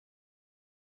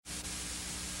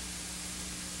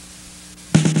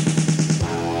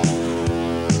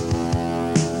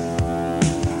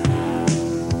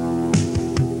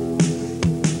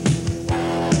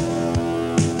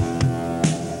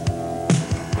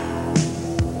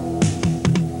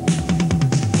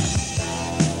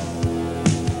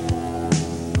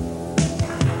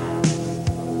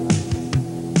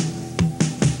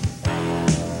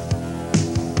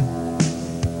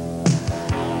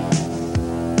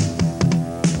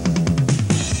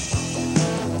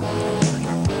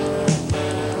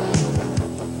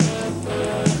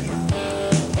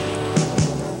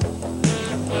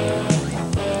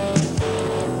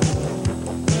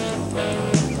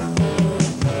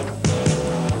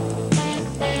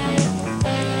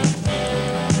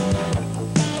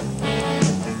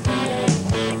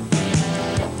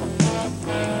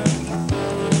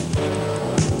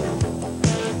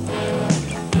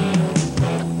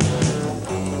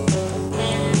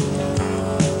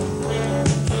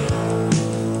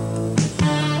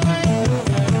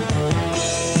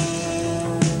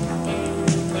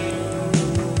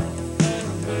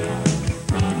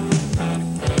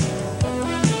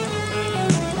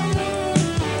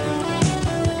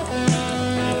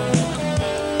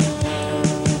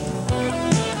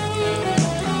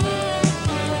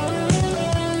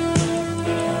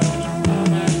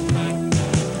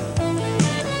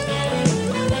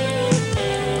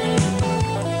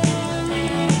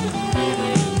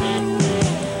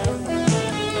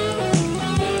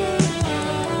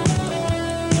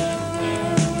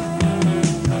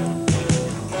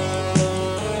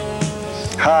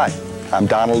I'm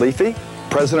Donald Leafy,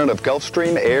 President of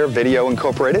Gulfstream Air Video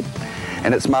Incorporated,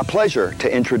 and it's my pleasure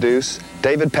to introduce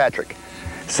David Patrick,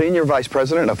 Senior Vice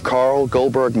President of Carl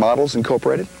Goldberg Models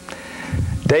Incorporated.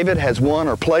 David has won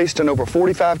or placed in over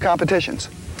 45 competitions,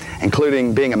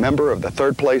 including being a member of the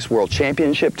third-place World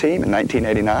Championship team in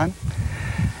 1989.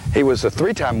 He was a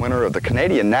three-time winner of the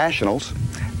Canadian Nationals,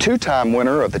 two-time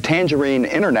winner of the Tangerine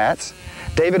Internats.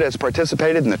 David has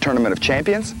participated in the Tournament of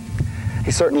Champions. He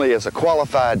certainly is a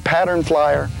qualified pattern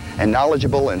flyer and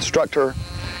knowledgeable instructor.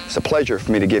 It's a pleasure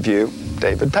for me to give you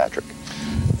David Patrick.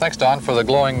 Thanks, Don, for the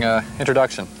glowing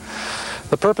introduction.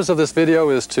 The purpose of this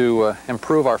video is to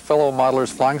improve our fellow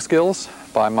modelers' flying skills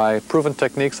by my proven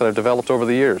techniques that I've developed over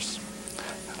the years.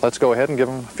 Let's go ahead and give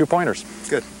them a few pointers.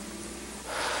 Good.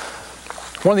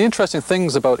 One of the interesting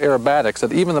things about aerobatics is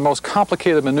that even the most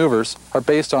complicated maneuvers are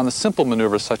based on the simple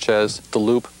maneuvers such as the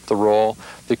loop, the roll,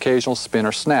 the occasional spin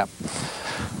or snap.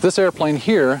 This airplane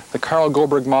here, the Carl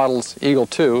Goldberg Models Eagle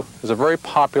II, is a very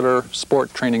popular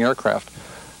sport training aircraft.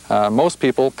 Most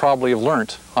people probably have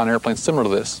learnt on airplanes similar to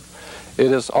this.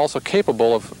 It is also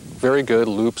capable of very good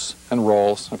loops and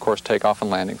rolls, and of course takeoff and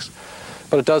landings.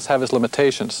 But it does have its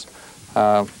limitations.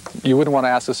 You wouldn't want to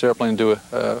ask this airplane to do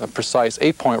a precise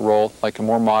 8-point roll like a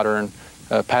more modern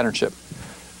pattern ship.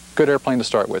 Good airplane to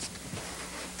start with.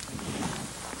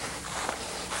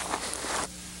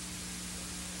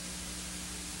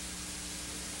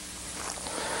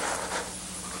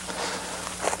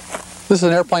 This is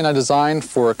an airplane I designed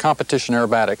for competition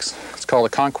aerobatics. It's called a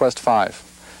Conquest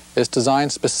 5. It's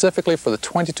designed specifically for the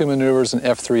 22 maneuvers in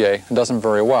F3A and does them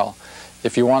very well.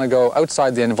 If you want to go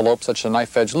outside the envelope, such as a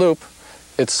knife edge loop,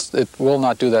 it will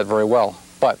not do that very well.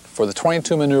 But for the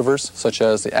 22 maneuvers, such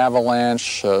as the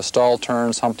avalanche, stall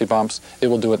turns, Humpty Bumps, it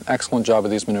will do an excellent job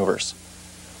of these maneuvers.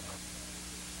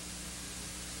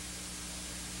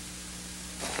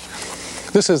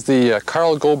 This is the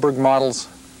Carl Goldberg Models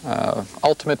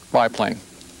ultimate biplane.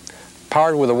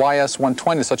 Powered with a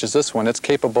YS-120 such as this one, it's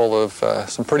capable of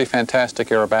some pretty fantastic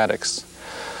aerobatics.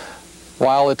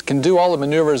 While it can do all the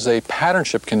maneuvers a pattern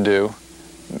ship can do,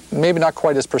 maybe not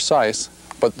quite as precise,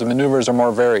 but the maneuvers are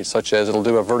more varied, such as it'll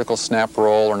do a vertical snap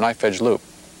roll or knife edge loop.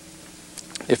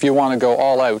 If you want to go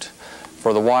all out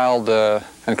for the wild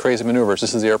and crazy maneuvers,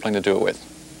 this is the airplane to do it with.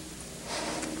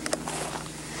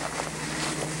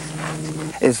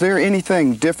 Is there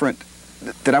anything different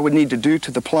that I would need to do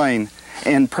to the plane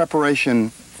in preparation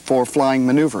for flying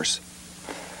maneuvers?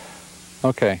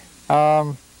 Okay.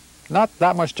 Not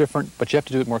that much different, but you have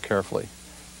to do it more carefully.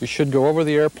 You should go over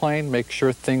the airplane, make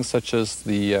sure things such as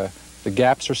the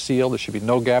gaps are sealed. There should be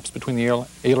no gaps between the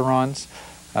ailerons.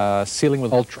 Sealing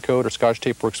with ultracoat or Scotch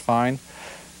tape works fine.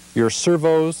 Your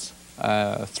servos,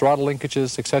 throttle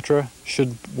linkages, etc.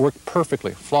 should work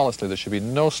perfectly, flawlessly. There should be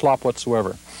no slop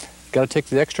whatsoever. You've got to take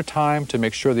the extra time to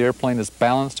make sure the airplane is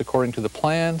balanced according to the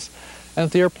plans, and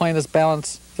that the airplane is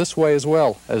balanced this way as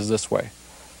well as this way.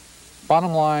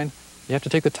 Bottom line, you have to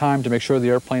take the time to make sure the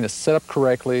airplane is set up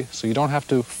correctly so you don't have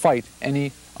to fight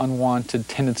any unwanted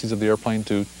tendencies of the airplane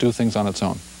to do things on its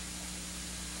own.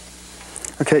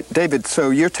 Okay, David, so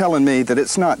you're telling me that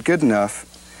it's not good enough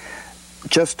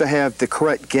just to have the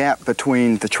correct gap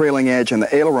between the trailing edge and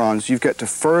the ailerons. You've got to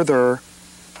further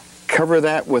cover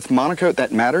that with monocoat.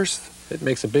 That matters? It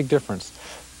makes a big difference.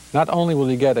 Not only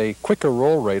will you get a quicker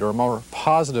roll rate or a more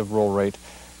positive roll rate,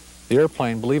 the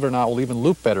airplane, believe it or not, will even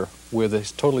loop better with a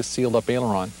totally sealed up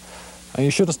aileron. And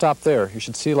you shouldn't stop there. You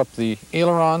should seal up the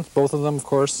ailerons, both of them, of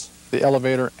course, the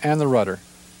elevator and the rudder.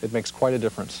 It makes quite a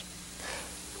difference.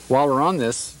 While we're on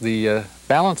this, the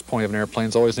balance point of an airplane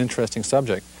is always an interesting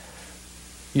subject.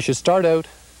 You should start out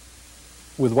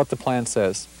with what the plan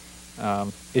says.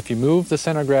 If you move the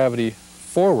center of gravity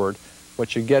forward,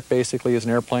 what you get basically is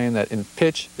an airplane that in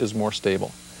pitch is more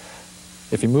stable.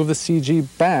 If you move the CG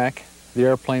back, the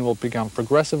airplane will become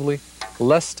progressively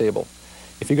less stable.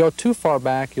 If you go too far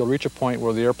back, you'll reach a point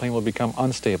where the airplane will become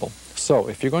unstable. So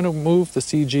if you're going to move the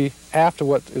CG after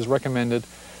what is recommended,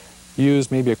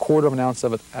 use maybe 1/4 of an ounce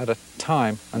of it at a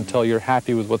time until you're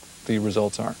happy with what the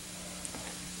results are.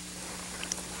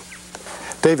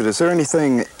 David, is there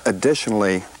anything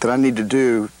additionally that I need to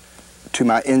do to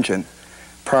my engine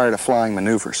prior to flying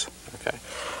maneuvers? Okay.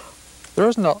 There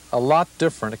isn't a lot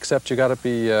different, except you got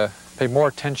to pay more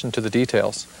attention to the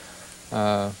details.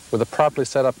 With a properly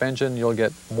set up engine, you'll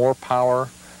get more power,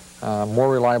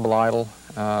 more reliable idle,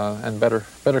 and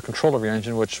better control of your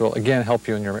engine, which will again help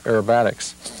you in your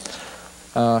aerobatics.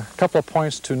 A couple of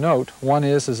points to note. One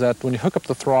is that when you hook up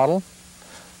the throttle,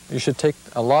 you should take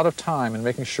a lot of time in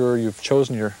making sure you've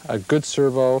chosen a good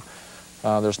servo.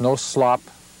 There's no slop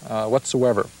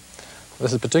whatsoever.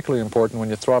 This is particularly important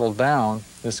when you throttle down.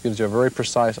 This gives you a very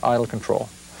precise idle control.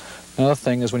 Another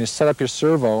thing is when you set up your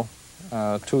servo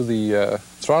to the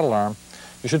throttle arm,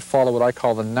 you should follow what I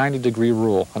call the 90-degree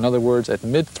rule. In other words, at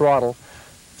mid-throttle,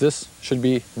 this should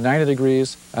be 90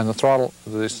 degrees, and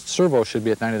the servo should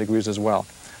be at 90 degrees as well.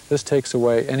 This takes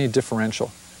away any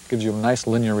differential, gives you a nice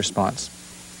linear response.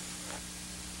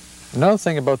 Another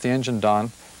thing about the engine,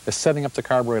 Don, is setting up the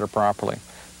carburetor properly.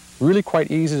 Really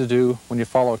quite easy to do when you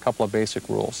follow a couple of basic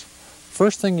rules.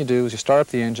 First thing you do is you start up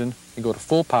the engine, you go to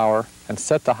full power, and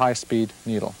set the high-speed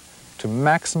needle to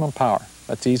maximum power.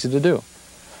 That's easy to do.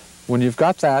 When you've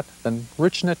got that, then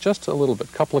richen it just a little bit,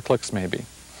 a couple of clicks maybe.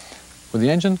 With the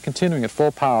engine continuing at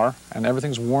full power and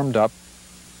everything's warmed up,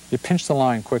 you pinch the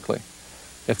line quickly.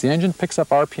 If the engine picks up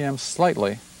RPM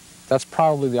slightly, that's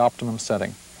probably the optimum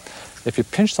setting. If you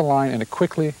pinch the line and it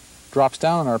quickly drops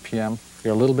down on RPM,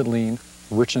 you're a little bit lean,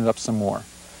 richen it up some more.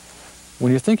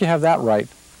 When you think you have that right,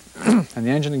 and the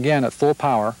engine again at full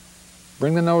power,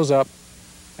 bring the nose up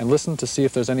and listen to see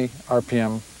if there's any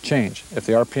RPM change. If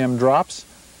the RPM drops,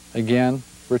 again,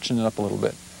 richen it up a little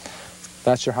bit.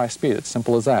 That's your high speed. It's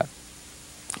simple as that.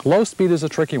 Low speed is a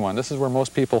tricky one. This is where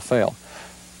most people fail.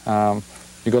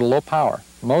 You go to low power.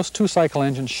 Most two-cycle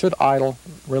engines should idle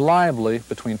reliably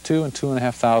between 2,000 and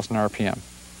 2,500 RPM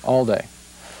all day.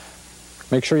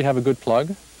 Make sure you have a good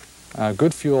plug,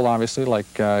 good fuel obviously,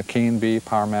 like K&B,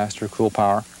 PowerMaster, Cool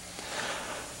Power.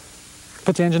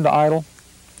 Put the engine to idle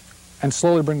and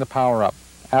slowly bring the power up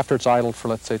after it's idled for,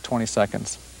 let's say, 20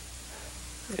 seconds.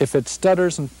 If it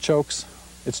stutters and chokes,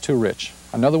 it's too rich.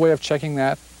 Another way of checking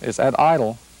that is at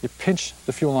idle, you pinch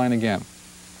the fuel line again.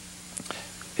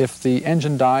 If the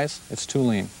engine dies, it's too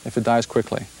lean, if it dies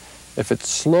quickly. If it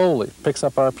slowly picks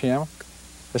up RPM,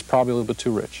 it's probably a little bit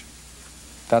too rich.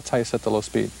 That's how you set the low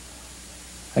speed.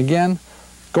 Again,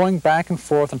 going back and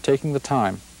forth and taking the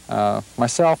time.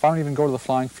 Myself, I don't even go to the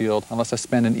flying field unless I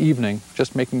spend an evening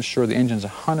just making sure the engine's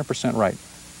 100% right.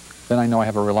 Then I know I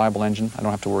have a reliable engine. I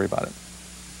don't have to worry about it.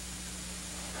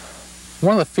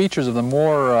 One of the features of the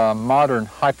more modern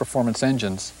high-performance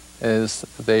engines is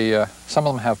some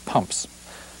of them have pumps.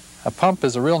 A pump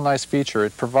is a real nice feature.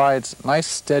 It provides nice,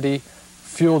 steady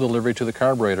fuel delivery to the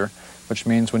carburetor, which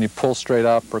means when you pull straight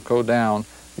up or go down,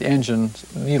 the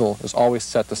engine's needle is always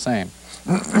set the same.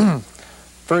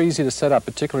 Very easy to set up,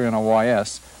 particularly on a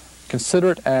YS.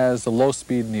 Consider it as the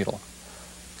low-speed needle.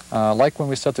 Like when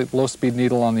we set the low-speed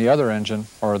needle on the other engine,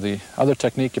 or the other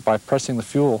technique by pressing the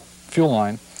fuel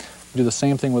line, you do the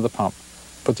same thing with the pump.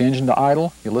 Put the engine to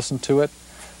idle, you listen to it,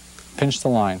 pinch the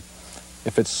line.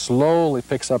 If it slowly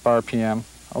picks up RPM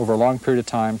over a long period of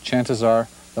time, chances are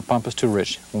the pump is too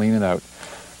rich. Lean it out.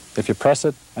 If you press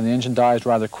it and the engine dies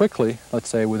rather quickly, let's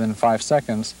say within 5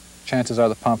 seconds, chances are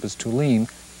the pump is too lean.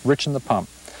 Richen the pump.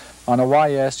 On a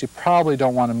YS, you probably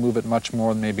don't want to move it much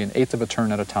more than maybe 1/8 of a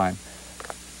turn at a time.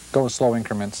 Go in slow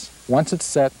increments. Once it's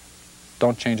set,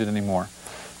 don't change it anymore.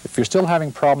 If you're still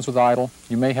having problems with idle,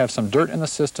 you may have some dirt in the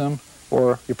system,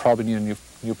 or you probably need a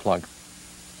new plug.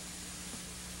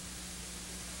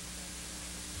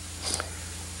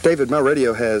 David, my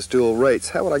radio has dual rates.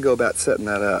 How would I go about setting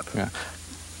that up? Yeah.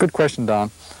 Good question,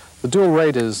 Don. The dual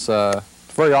rate is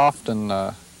very often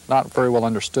not very well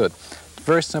understood. It's a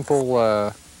very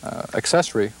simple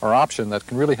accessory or option that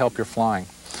can really help your flying.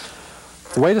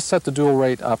 The way to set the dual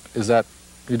rate up is that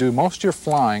you do most of your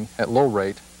flying at low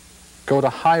rate, go to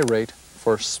high rate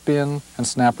for spin and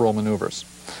snap roll maneuvers.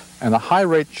 And the high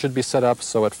rate should be set up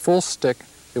so at full stick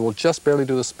it will just barely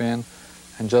do the spin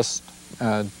and just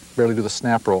barely do the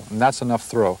snap roll, and that's enough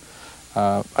throw.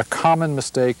 A common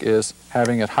mistake is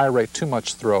having at high rate too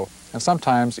much throw, and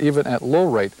sometimes even at low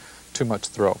rate too much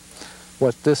throw.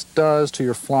 What this does to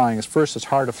your flying is first it's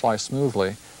hard to fly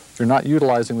smoothly. You're not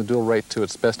utilizing the dual rate to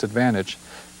its best advantage,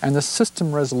 and the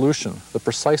system resolution, the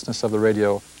preciseness of the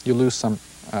radio, you lose some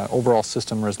overall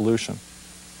system resolution.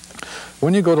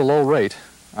 When you go to low rate,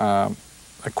 a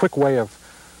quick way of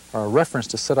reference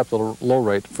to set up the low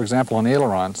rate, for example on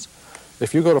ailerons,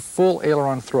 if you go to full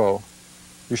aileron throw,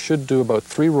 you should do about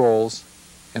 3 rolls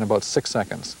in about 6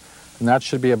 seconds, and that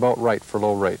should be about right for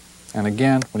low rate. And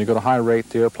again, when you go to high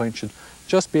rate, the airplane should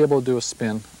just be able to do a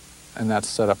spin, and that's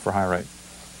set up for high rate.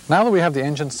 Now that we have the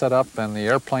engine set up and the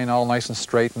airplane all nice and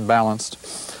straight and balanced,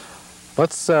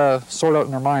 let's sort out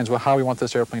in our minds how we want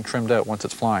this airplane trimmed out once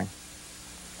it's flying.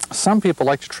 Some people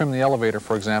like to trim the elevator,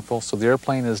 for example, so the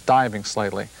airplane is diving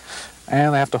slightly,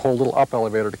 and they have to hold a little up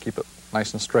elevator to keep it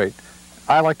nice and straight.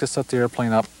 I like to set the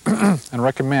airplane up and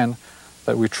recommend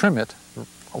that we trim it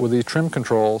with the trim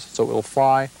controls so it will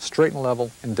fly straight and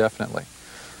level indefinitely.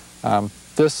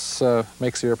 This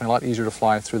makes the airplane a lot easier to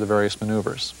fly through the various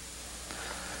maneuvers.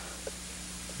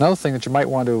 Another thing that you might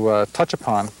want to touch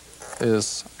upon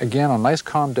is, again, on a nice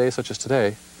calm day such as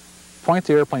today, point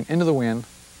the airplane into the wind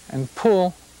and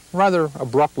pull rather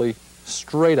abruptly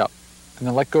straight up, and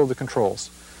then let go of the controls.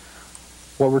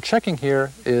 What we're checking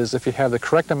here is if you have the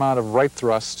correct amount of right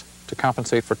thrust to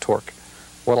compensate for torque.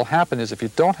 What will happen is if you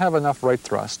don't have enough right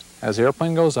thrust, as the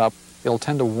airplane goes up, it'll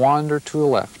tend to wander to the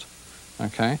left.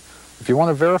 Okay? If you want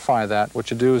to verify that, what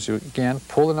you do is you, again,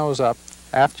 pull the nose up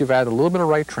after you've added a little bit of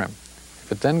right trim.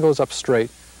 If it then goes up straight,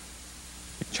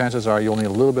 chances are you'll need a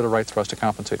little bit of right thrust to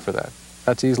compensate for that.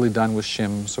 That's easily done with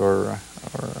shims or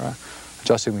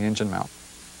adjusting the engine mount.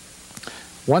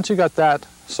 Once you got that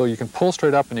so you can pull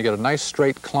straight up and you get a nice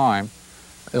straight climb,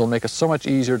 it'll make it so much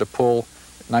easier to pull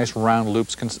nice round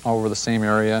loops over the same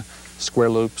area.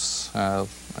 Square loops,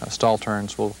 stall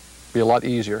turns will be a lot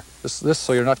easier. This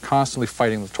so you're not constantly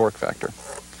fighting the torque factor.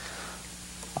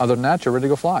 Other than that, you're ready to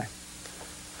go fly.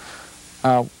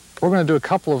 We're going to do a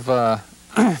couple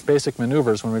of basic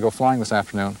maneuvers when we go flying this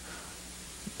afternoon.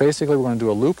 Basically, we're going to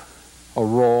do a loop, a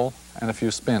roll, and a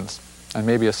few spins, and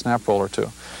maybe a snap roll or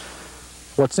two.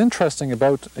 What's interesting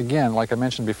about, again, like I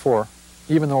mentioned before,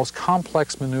 even those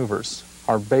complex maneuvers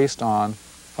are based on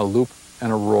a loop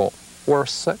and a roll, or a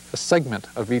segment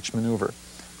of each maneuver.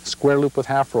 Square loop with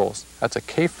half rolls, that's a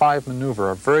K5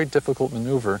 maneuver, a very difficult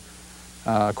maneuver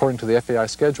according to the FAI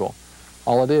schedule.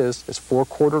 All it is 4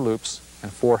 quarter loops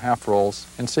and 4 half rolls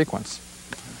in sequence.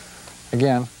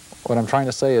 Again, what I'm trying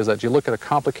to say is that you look at a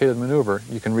complicated maneuver,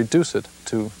 you can reduce it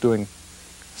to doing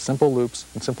simple loops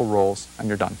and simple rolls, and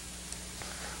you're done.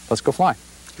 Let's go fly.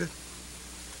 Good.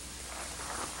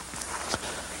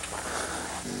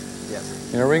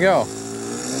 Yes. Here we go.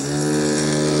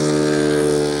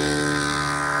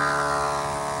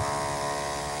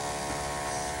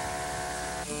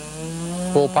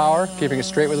 Full power, keeping it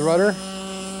straight with the rudder.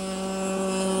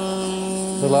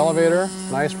 Little elevator,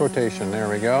 nice rotation. There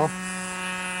we go.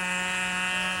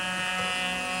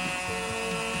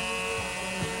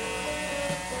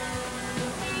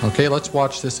 Okay, let's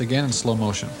watch this again in slow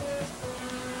motion.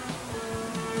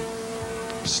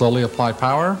 Slowly apply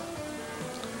power.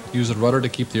 Use the rudder to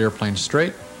keep the airplane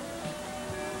straight.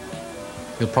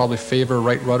 You'll probably favor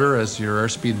right rudder as your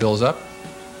airspeed builds up.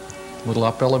 Little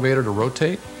up elevator to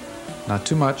rotate. Not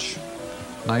too much.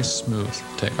 Nice, smooth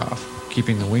takeoff,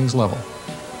 keeping the wings level.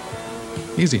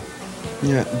 Easy.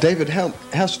 Yeah, David,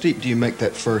 how steep do you make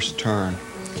that first turn?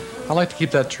 I like to keep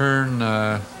that turn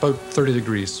about 30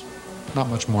 degrees, not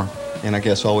much more. And I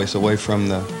guess always away from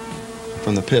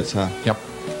the pits, huh? Yep,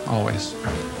 always.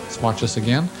 Let's watch this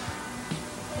again.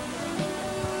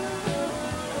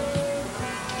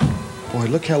 Boy,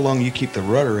 look how long you keep the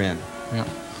rudder in. Yeah.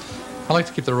 I like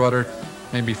to keep the rudder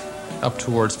maybe up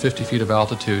towards 50 feet of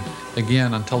altitude.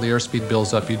 Again, until the airspeed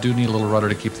builds up, you do need a little rudder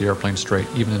to keep the airplane straight,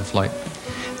 even in flight.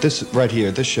 This right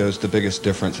here, this shows the biggest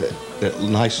difference. That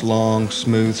nice, long,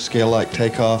 smooth, scale-like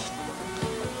takeoff.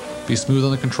 Be smooth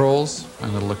on the controls,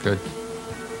 and it'll look good.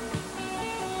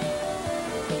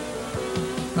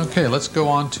 Okay, let's go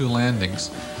on to landings.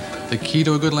 The key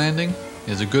to a good landing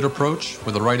is a good approach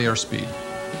with the right airspeed.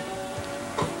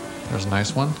 There's a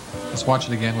nice one. Let's watch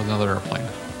it again with another airplane.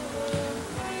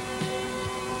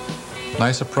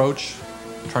 Nice approach.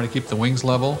 Try to keep the wings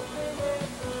level.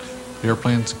 The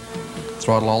airplane's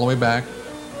throttle all the way back.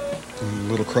 A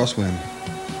little crosswind.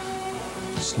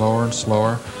 Slower and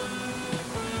slower.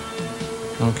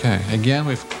 Okay, again,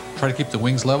 we've tried to keep the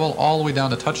wings level all the way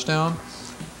down to touchdown.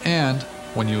 And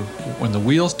when the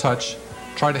wheels touch,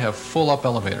 try to have full up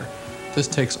elevator. This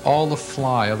takes all the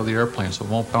fly out of the airplane so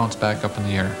it won't bounce back up in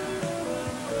the air.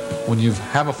 When you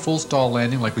have a full stall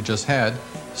landing like we just had,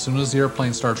 as soon as the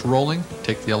airplane starts rolling,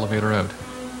 take the elevator out.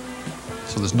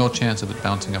 So there's no chance of it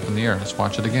bouncing up in the air. Let's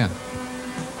watch it again.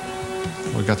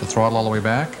 We've got the throttle all the way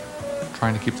back,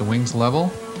 trying to keep the wings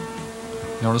level.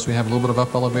 Notice we have a little bit of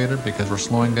up elevator because we're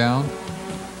slowing down.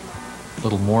 A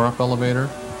little more up elevator.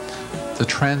 The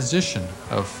transition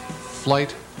of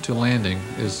flight to landing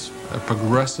is a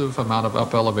progressive amount of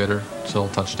up elevator till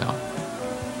touchdown.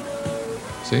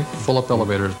 See, full up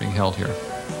elevator is being held here.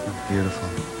 Beautiful.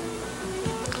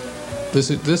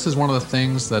 This is one of the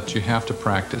things that you have to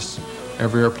practice.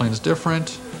 Every airplane is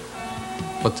different,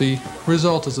 but the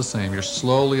result is the same. You're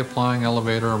slowly applying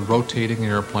elevator, rotating the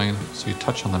airplane, so you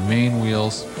touch on the main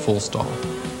wheels, full stall.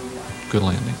 Good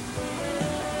landing.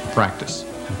 Practice,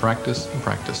 and practice, and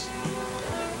practice.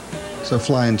 So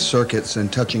flying circuits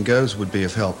and touch and goes would be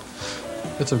of help.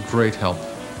 It's a great help.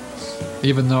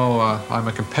 Even though I'm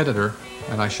a competitor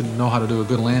and I should know how to do a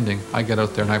good landing, I get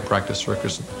out there and I practice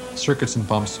circuits and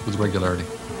bumps with regularity.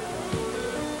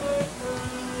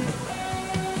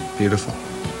 Beautiful.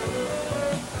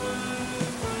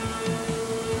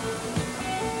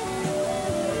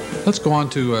 Let's go on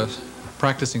to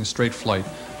practicing straight flight.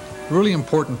 Really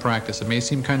important practice. It may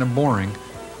seem kind of boring,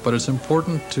 but it's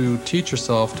important to teach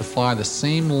yourself to fly the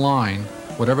same line,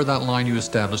 whatever that line you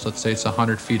establish, let's say it's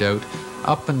 100 feet out,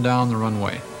 up and down the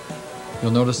runway.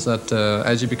 You'll notice that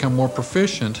as you become more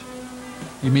proficient,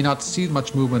 you may not see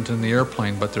much movement in the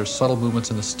airplane, but there's subtle movements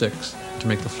in the sticks to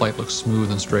make the flight look smooth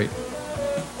and straight.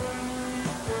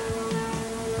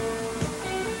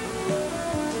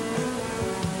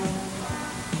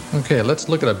 Okay, let's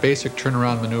look at a basic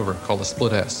turnaround maneuver called a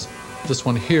split S. This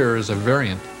one here is a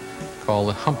variant called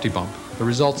a Humpty Bump. The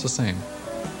result's the same.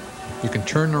 You can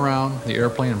turn around the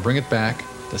airplane and bring it back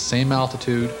the same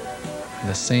altitude and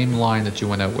the same line that you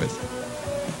went out with.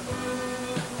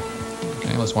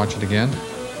 Okay, let's watch it again.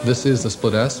 This is the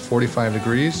split S, 45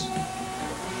 degrees,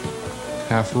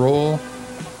 half roll,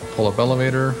 pull up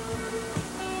elevator,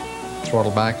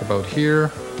 throttle back about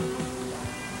here,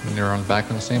 and you're back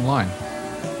on the same line.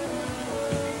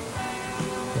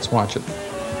 Let's watch it.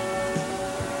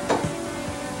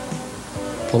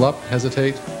 Pull up,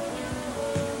 hesitate,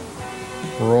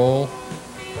 roll,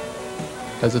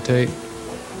 hesitate,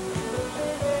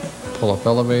 pull up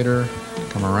elevator,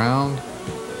 come around,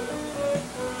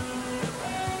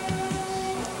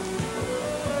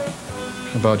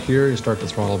 about here you start to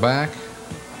throttle back.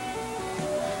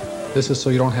 This is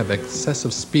so you don't have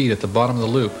excessive speed at the bottom of the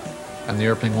loop and the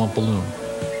airplane won't balloon.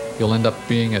 You'll end up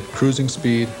being at cruising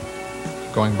speed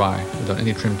going by without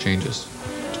any trim changes.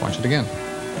 Let's watch it again.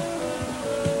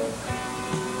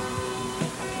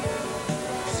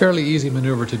 Fairly easy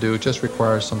maneuver to do, it just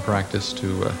requires some practice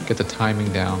to get the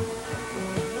timing down.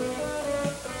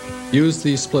 Use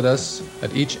the split S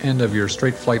at each end of your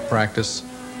straight flight practice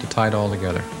to tie it all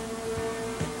together.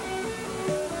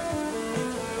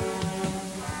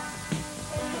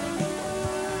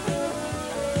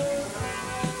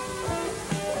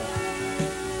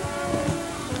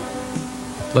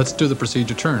 Let's do the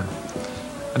procedure turn.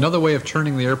 Another way of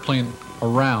turning the airplane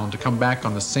around to come back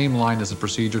on the same line as a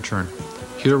procedure turn.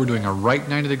 Here we're doing a right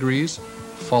 90 degrees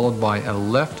followed by a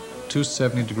left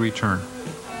 270 degree turn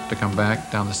to come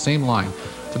back down the same line.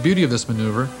 The beauty of this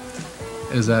maneuver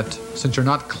is that since you're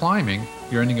not climbing,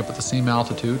 you're ending up at the same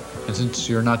altitude, and since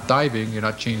you're not diving, you're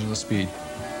not changing the speed.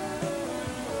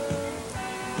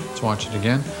 Let's watch it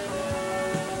again.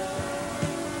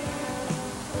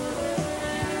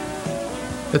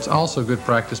 It's also good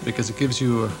practice because it gives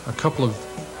you a couple of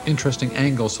interesting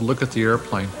angles to look at the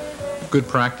airplane. Good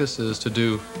practice is to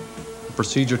do a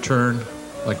procedure turn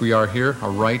like we are here, a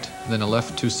right, then a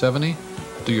left 270.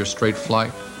 Do your straight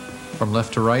flight from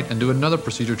left to right, and do another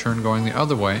procedure turn going the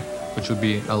other way, which would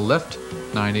be a left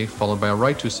 90 followed by a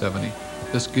right 270.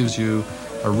 This gives you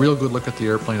a real good look at the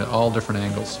airplane at all different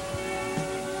angles.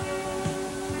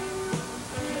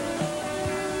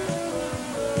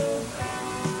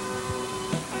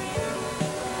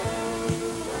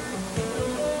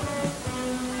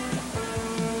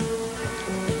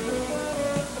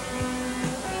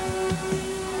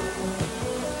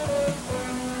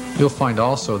 You'll find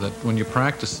also that when you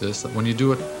practice this, that when you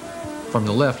do it from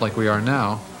the left like we are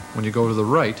now, when you go to the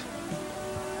right,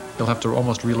 you'll have to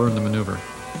almost relearn the maneuver.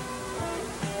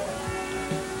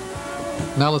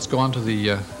 Now let's go on to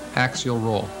the axial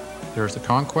roll. There's the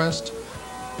Conquest,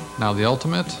 now the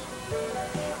Ultimate,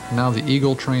 now the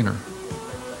Eagle Trainer,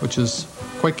 which is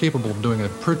quite capable of doing a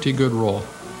pretty good roll.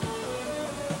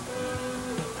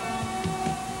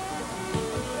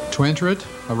 To enter it,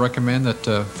 I recommend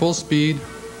that full speed,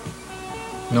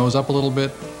 nose up a little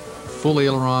bit, full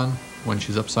aileron. When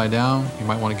she's upside down, you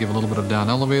might want to give a little bit of down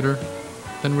elevator,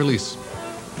 then release.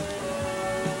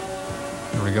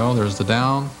 There we go, there's the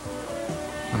down,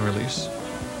 and release.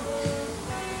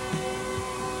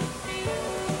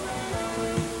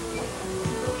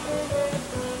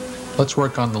 Let's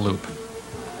work on the loop.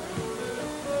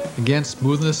 Again,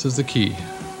 smoothness is the key.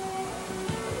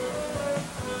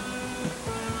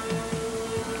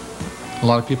 A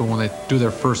lot of people, when they do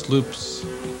their first loops,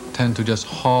 tend to just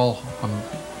haul on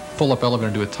full up elevator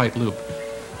and do a tight loop.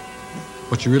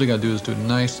 What you really got to do is do it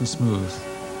nice and smooth.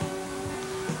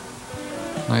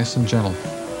 Nice and gentle.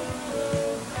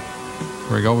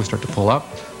 There we go, we start to pull up.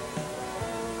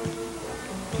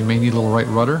 You may need a little right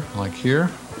rudder, like here.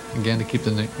 Again, to keep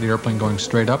the airplane going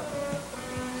straight up.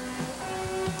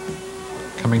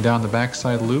 Coming down the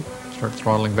backside loop, start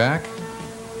throttling back.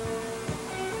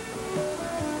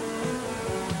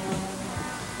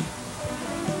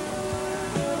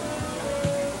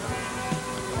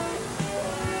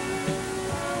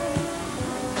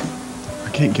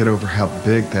 I can't get over how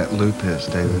big that loop is,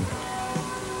 David.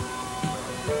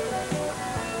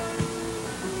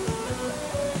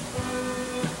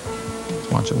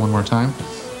 Let's Watch it one more time.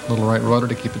 Little right rudder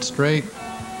to keep it straight.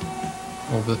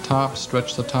 Over the top,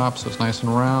 stretch the top so it's nice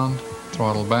and round.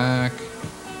 Throttle back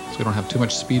so we don't have too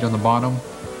much speed on the bottom.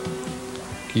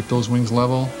 Keep those wings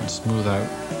level and smooth out.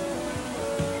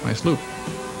 Nice loop.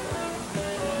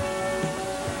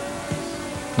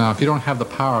 Now, if you don't have the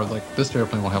power like this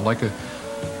airplane will have, like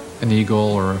an Eagle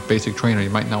or a basic trainer, you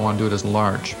might not want to do it as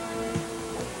large.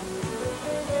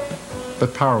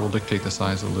 But power will dictate the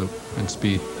size of the loop and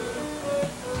speed.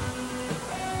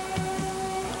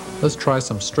 Let's try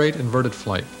some straight inverted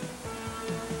flight.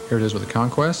 Here it is with the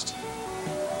Conquest.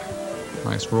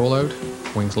 Nice rollout,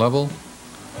 wings level.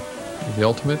 The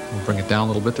ultimate, we'll bring it down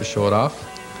a little bit to show it off.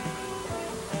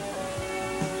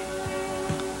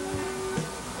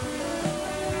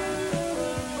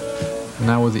 And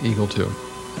now with the Eagle 2.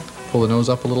 Pull the nose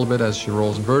up a little bit as she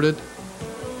rolls inverted.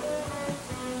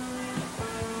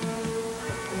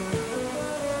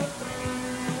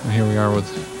 And here we are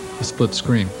with the split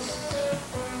screen.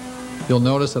 You'll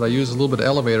notice that I use a little bit of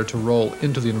elevator to roll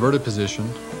into the inverted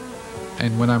position,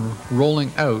 and when I'm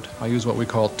rolling out, I use what we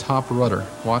call top rudder.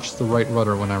 Watch the right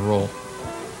rudder when I roll.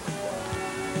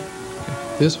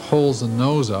 Okay. This holds the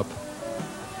nose up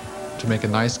to make a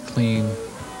nice clean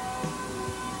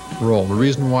roll. The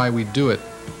reason why we do it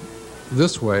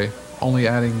this way, only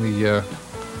adding the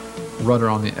rudder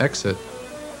on the exit,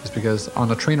 is because on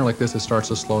a trainer like this it starts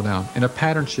to slow down. In a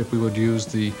pattern ship we would use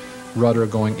the rudder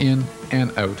going in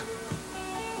and out.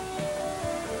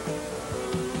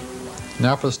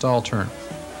 Now for the stall turn.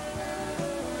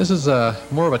 This is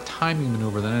more of a timing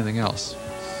maneuver than anything else,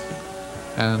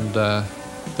 and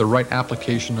the right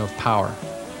application of power.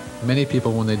 Many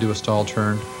people, when they do a stall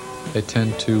turn, they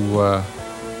tend to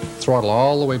throttle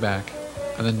all the way back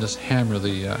and then just hammer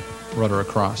the rudder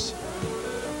across.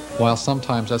 While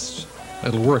sometimes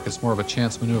it'll work, it's more of a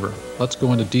chance maneuver. Let's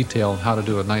go into detail on how to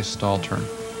do a nice stall turn.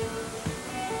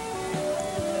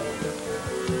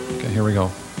 Okay, here we go.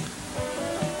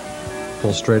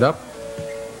 Pull straight up.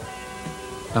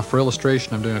 Now for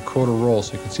illustration, I'm doing a quarter roll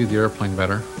so you can see the airplane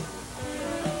better.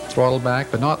 Throttle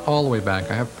back, but not all the way back.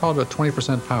 I have probably about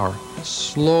 20% power.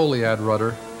 Slowly add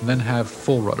rudder, and then have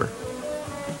full rudder.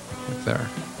 Like there.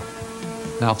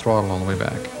 Now throttle all the way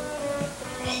back.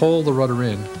 Hold the rudder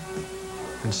in,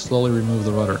 and slowly remove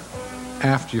the rudder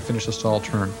after you finish the stall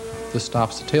turn. This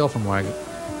stops the tail from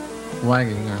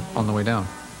wagging on the way down.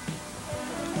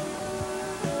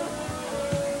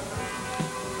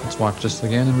 Let's watch this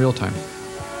again in real time.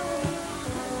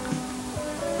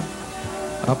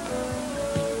 Up,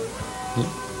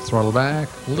 throttle back,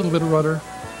 a little bit of rudder,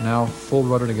 now full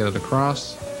rudder to get it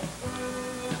across.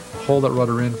 Hold that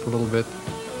rudder in for a little bit,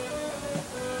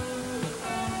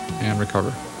 and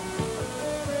recover.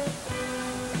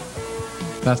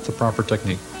 That's the proper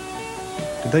technique.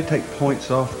 Did they take points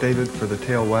off, David, for the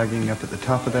tail wagging up at the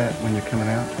top of that when you're coming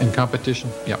out? In competition,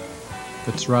 yeah.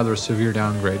 It's rather a severe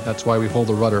downgrade. That's why we hold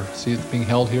the rudder. See it being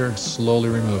held here and slowly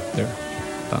removed. There,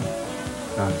 done.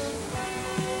 Nice.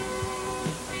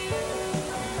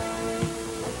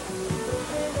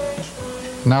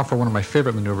 Now for one of my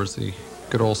favorite maneuvers, the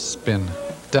good old spin.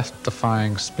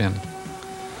 Death-defying spin.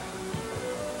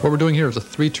 What we're doing here is a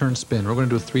 3-turn spin. We're going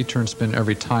to do a 3-turn spin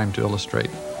every time to illustrate.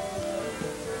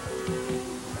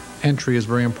 Entry is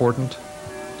very important.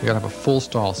 You got to have a full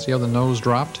stall. See how the nose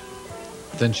dropped?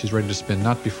 Then she's ready to spin,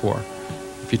 not before.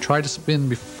 If you try to spin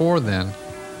before then,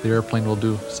 the airplane will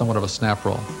do somewhat of a snap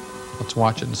roll. Let's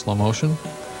watch it in slow motion.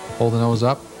 Hold the nose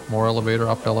up, more elevator,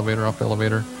 up elevator, up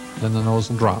elevator. Then the nose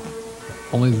will drop.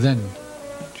 Only then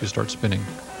do you start spinning.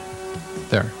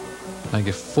 There. Now you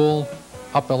get full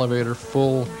up elevator,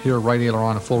 full here right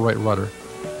aileron, and full right rudder.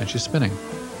 And she's spinning.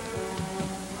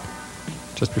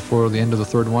 Just before the end of the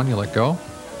third one, you let go.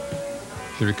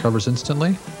 She recovers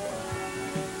instantly.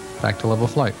 Back to level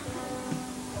flight.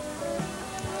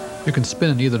 You can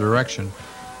spin in either direction.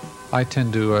 I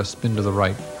tend to spin to the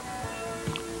right.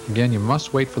 Again, you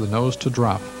must wait for the nose to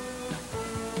drop.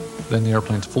 Then the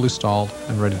airplane's fully stalled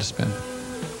and ready to spin.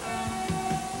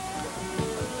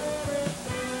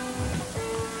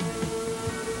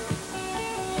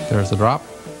 There's the drop.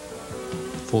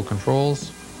 Full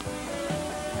controls.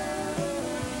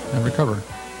 And recover.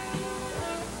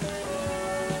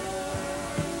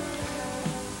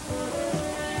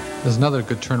 There's another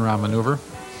good turnaround maneuver.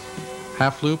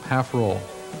 Half loop, half roll.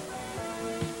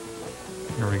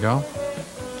 Here we go.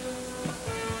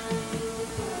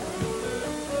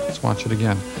 Let's watch it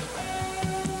again.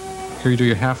 Here you do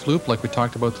your half loop like we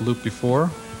talked about the loop before.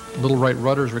 A little right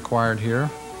rudder is required here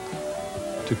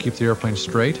to keep the airplane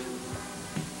straight.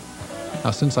 Now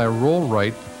since I roll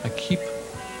right, I keep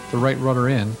the right rudder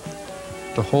in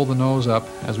to hold the nose up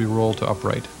as we roll to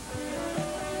upright.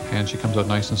 And she comes out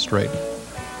nice and straight.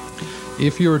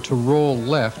 If you were to roll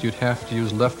left, you'd have to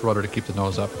use left rudder to keep the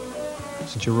nose up.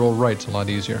 Since you roll right, it's a lot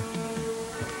easier.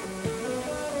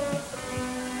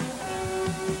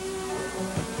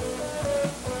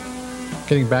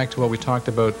 Getting back to what we talked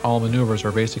about, all maneuvers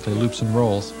are basically loops and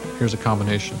rolls. Here's a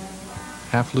combination.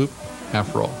 Half loop,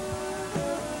 half roll.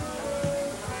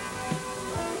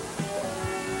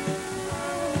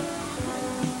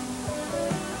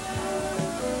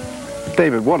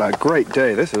 David, what a great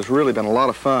day. This has really been a lot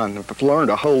of fun. I've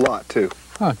learned a whole lot, too.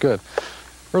 Oh, good.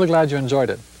 Really glad you enjoyed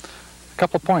it. A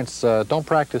couple of points. Don't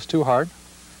practice too hard.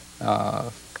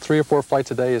 3 or 4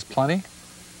 flights a day is plenty.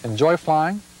 Enjoy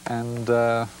flying, and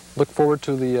look forward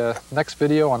to the next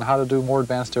video on how to do more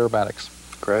advanced aerobatics.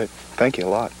 Great. Thank you a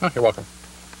lot. Oh, you're welcome.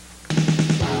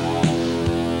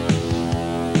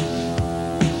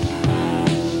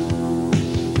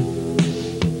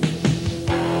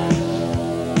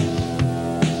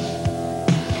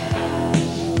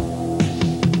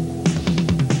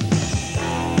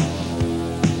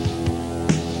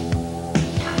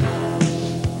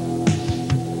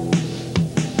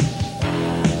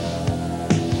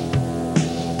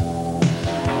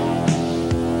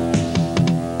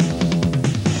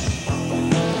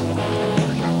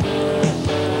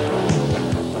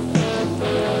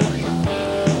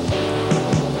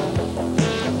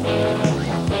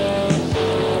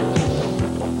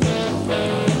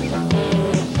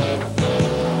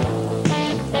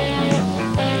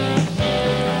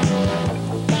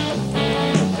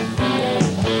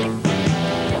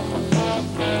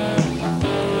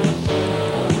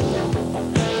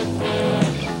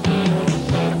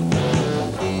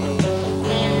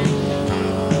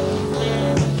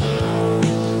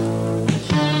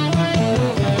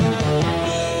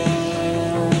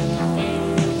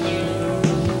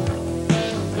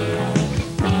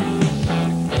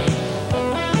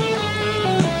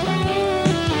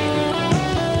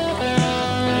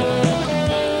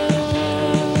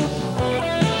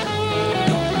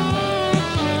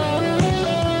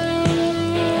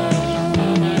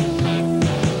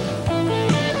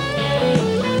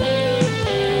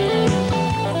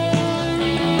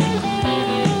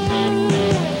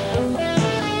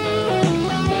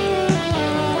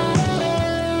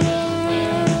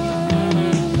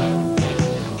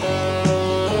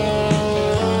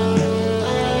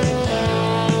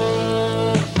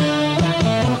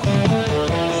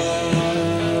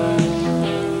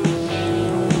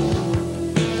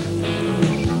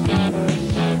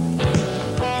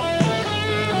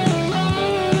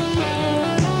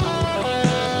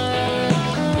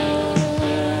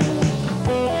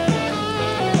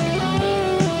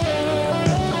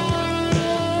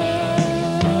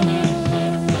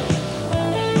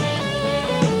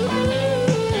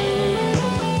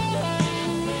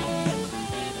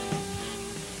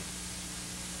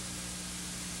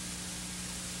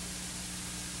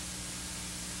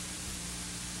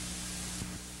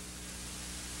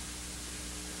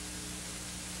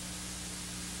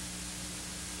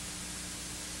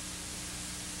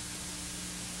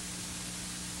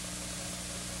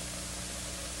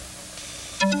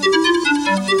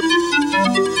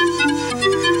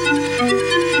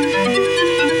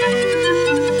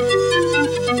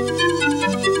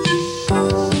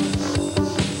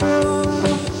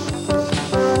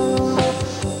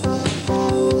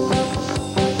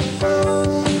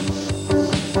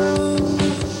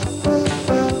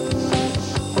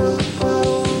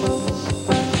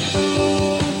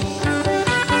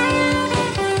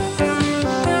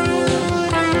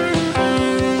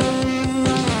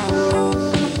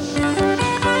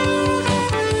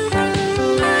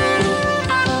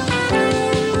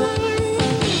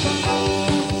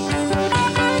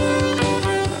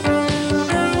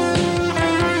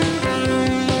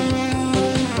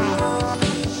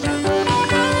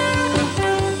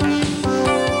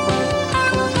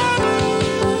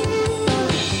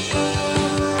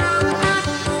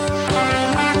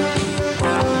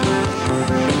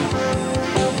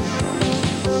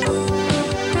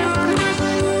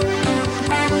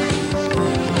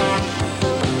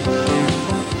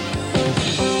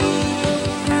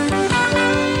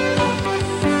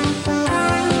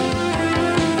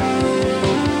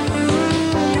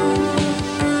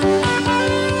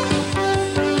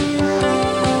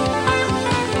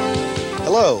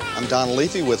 Hello, I'm Don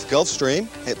Leafy with Gulfstream.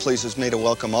 It pleases me to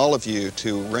welcome all of you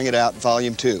to Wring It Out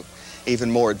Volume 2.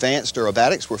 Even more advanced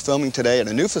aerobatics. We're filming today at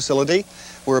a new facility.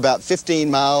 We're about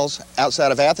 15 miles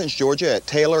outside of Athens, Georgia at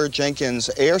Taylor Jenkins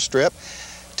Airstrip.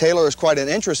 Taylor is quite an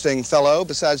interesting fellow.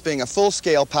 Besides being a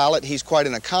full-scale pilot, he's quite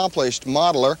an accomplished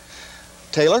modeler.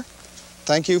 Taylor,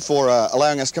 thank you for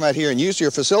allowing us to come out here and use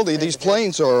your facility. These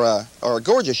planes are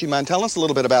gorgeous. You mind telling us a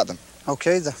little bit about them?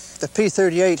 Okay, the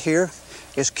P-38 here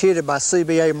is kitted by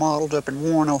CBA Models up in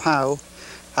Warren, Ohio.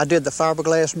 I did the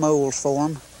fiberglass molds for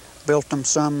them, built them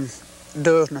some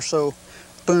dozen or so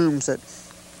booms that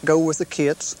go with the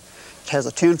kits. It has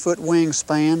a 10-foot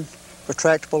wingspan,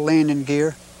 retractable landing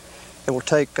gear. It will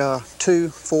take two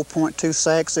 4.2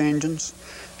 Sachs engines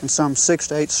and some 6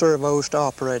 to 8 servos to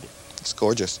operate it. It's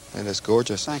gorgeous. It is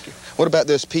gorgeous. Thank you. What about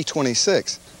this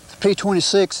P-26? The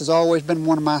P-26 has always been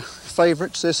one of my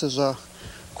favorites. This is a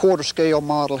quarter scale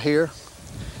model here,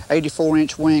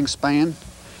 84-inch wingspan.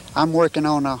 I'm working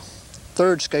on a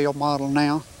 3rd scale model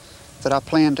now that I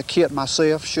plan to kit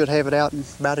myself. Should have it out in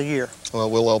about a year. Well,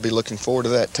 we'll all be looking forward to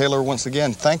that. Taylor, once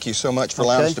again, thank you so much for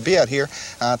allowing us to be out here.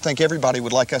 I think everybody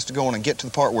would like us to go on and get to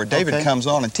the part where David comes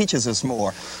on and teaches us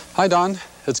more. Hi, Don.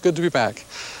 It's good to be back.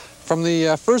 From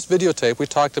the first videotape, we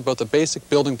talked about the basic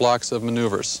building blocks of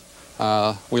maneuvers.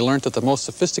 We learned that the most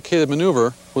sophisticated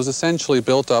maneuver was essentially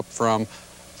built up from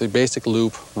the basic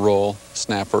loop, roll,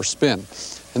 snap, or spin.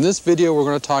 In this video, we're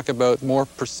going to talk about more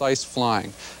precise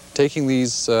flying, taking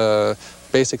these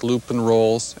basic loop and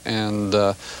rolls and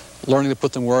learning to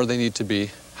put them where they need to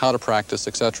be, how to practice,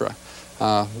 etc.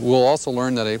 We'll also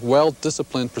learn that a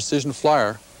well-disciplined precision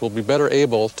flyer will be better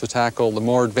able to tackle the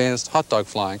more advanced hot dog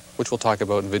flying, which we'll talk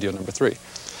about in video number 3.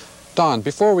 Don,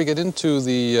 before we get into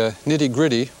the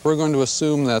nitty-gritty, we're going to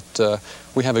assume that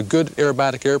we have a good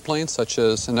aerobatic airplane, such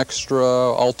as an extra,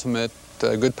 ultimate,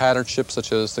 good pattern ship,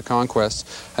 such as the Conquest,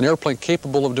 an airplane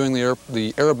capable of doing the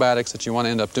aerobatics that you want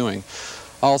to end up doing.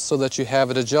 Also that you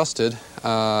have it adjusted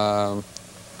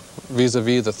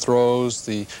vis-a-vis the throws,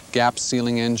 the gap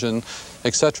sealing engine,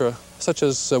 etc., such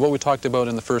as what we talked about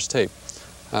in the first tape.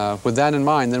 With that in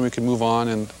mind, then we can move on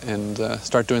and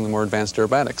start doing the more advanced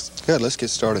aerobatics. Good, let's get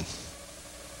started.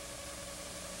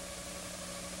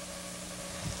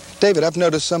 David, I've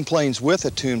noticed some planes with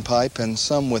a tune pipe and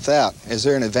some without. Is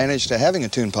there an advantage to having a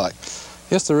tune pipe?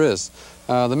 Yes, there is.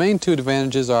 The main 2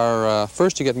 advantages are,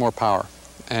 first, you get more power,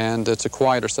 and it's a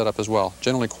quieter setup as well,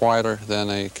 generally quieter than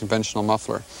a conventional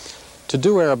muffler. To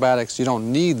do aerobatics, you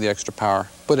don't need the extra power,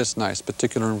 but it's nice,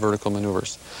 particularly in vertical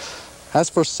maneuvers. As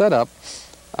for setup,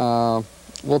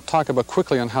 we'll talk about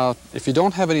quickly on how, if you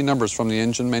don't have any numbers from the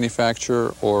engine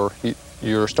manufacturer or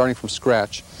you're starting from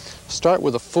scratch, start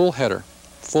with a full header,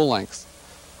 full length,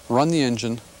 run the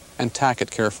engine, and tack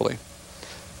it carefully.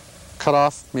 Cut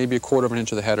off maybe 1/4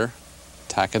 inch of the header,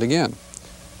 tack it again.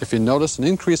 If you notice an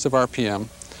increase of RPM,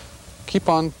 keep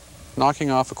on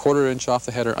knocking off 1/4 inch off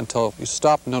the header until you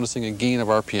stop noticing a gain of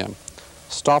RPM.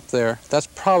 Stop there. That's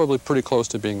probably pretty close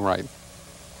to being right.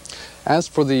 As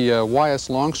for the YS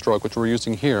long stroke, which we're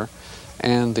using here,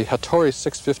 and the Hattori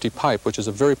 650 pipe, which is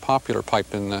a very popular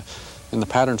pipe in the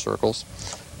pattern circles,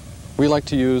 we like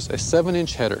to use a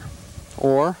 7-inch header,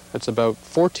 or it's about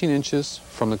 14 inches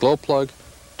from the glow plug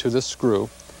to this screw.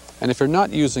 And if you're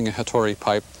not using a Hattori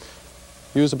pipe,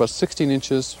 use about 16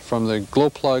 inches from the glow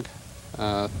plug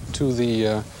to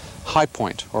the high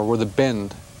point, or where the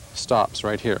bend stops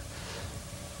right here.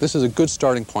 This is a good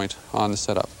starting point on the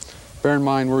setup. Bear in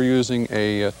mind we're using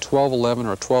a 1211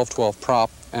 or a 1212 prop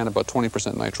and about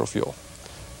 20% nitro fuel.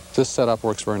 This setup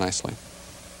works very nicely.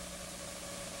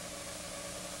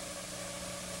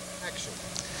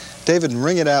 David, in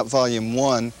Wring It Out Volume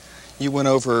 1, you went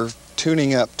over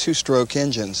tuning up 2-stroke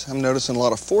engines. I'm noticing a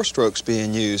lot of 4-strokes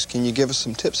being used. Can you give us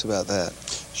some tips about that?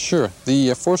 Sure. The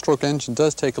 4-stroke engine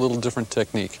does take a little different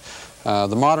technique.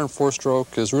 The modern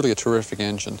 4-stroke is really a terrific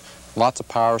engine. Lots of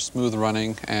power, smooth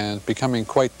running, and becoming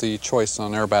quite the choice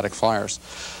on aerobatic flyers.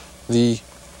 The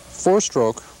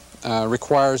 4-stroke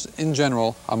requires, in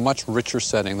general, a much richer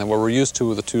setting than what we're used to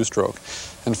with a 2-stroke.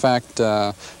 In fact,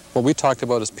 what we talked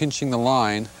about is pinching the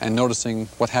line and noticing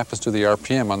what happens to the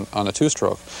RPM on a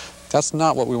 2-stroke. That's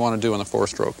not what we want to do on the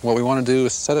 4-stroke. What we want to do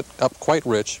is set it up quite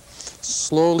rich,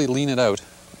 slowly lean it out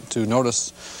to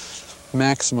notice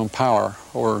maximum power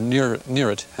or near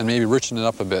it, and maybe richen it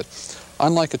up a bit.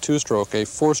 Unlike a 2-stroke, a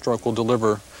 4-stroke will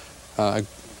deliver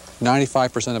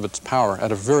 95% of its power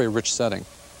at a very rich setting.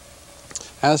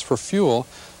 As for fuel,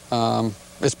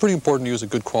 it's pretty important to use a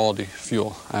good quality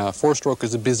fuel. 4-stroke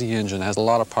is a busy engine, it has a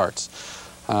lot of parts.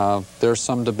 There's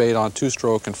some debate on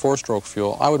 2-stroke and 4-stroke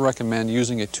fuel. I would recommend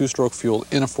using a 2-stroke fuel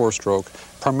in a 4-stroke,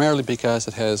 primarily because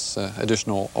it has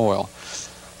additional oil.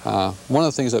 One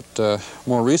of the things that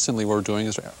more recently we're doing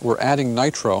is we're adding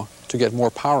nitro to get more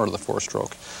power to the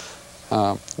 4-stroke.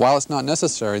 While it's not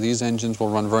necessary, these engines will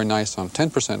run very nice on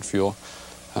 10% fuel.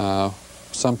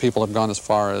 Some people have gone as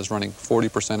far as running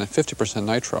 40% and 50%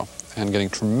 nitro. and getting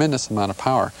tremendous amount of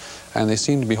power, and they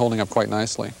seem to be holding up quite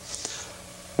nicely.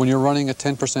 When you're running at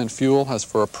 10% fuel, as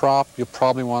for a prop, you'll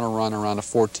probably want to run around a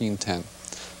 14-10.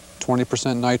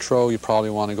 20% nitro, you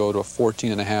probably want to go to a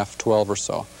 14.5, 12 or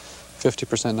so.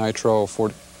 50% nitro or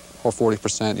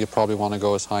 40%, you'll probably want to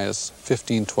go as high as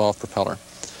 15-12 propeller.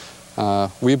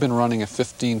 We've been running a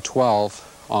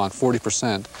 15-12 on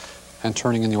 40% and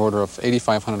turning in the order of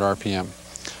 8,500 RPM.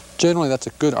 Generally, that's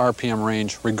a good RPM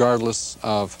range regardless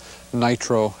of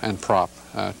nitro and prop.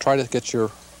 Try to get your,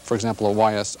 for example,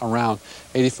 a YS around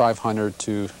 8,500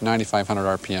 to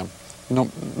 9,500 RPM.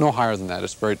 No higher than that.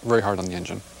 It's very, very hard on the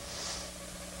engine.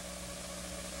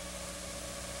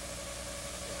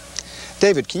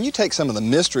 David, can you take some of the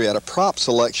mystery out of prop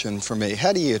selection for me?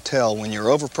 How do you tell when you're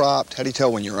overpropped? How do you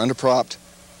tell when you're underpropped?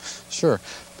 Sure.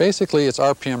 Basically, it's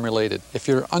RPM related. If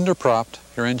you're underpropped,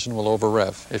 your engine will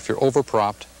over-rev. If you're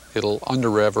overpropped, it'll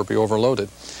under-rev or be overloaded.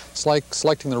 It's like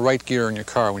selecting the right gear in your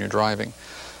car when you're driving.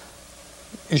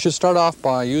 You should start off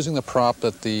by using the prop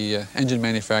that the engine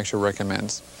manufacturer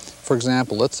recommends. For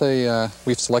example, let's say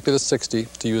we've selected a 60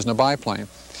 to use in a biplane,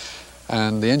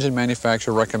 and the engine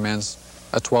manufacturer recommends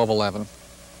a 12-11.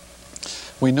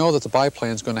 We know that the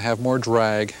biplane is going to have more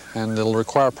drag and it'll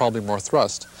require probably more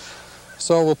thrust.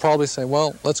 So we'll probably say,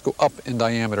 well, let's go up in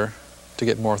diameter to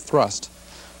get more thrust.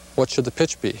 What should the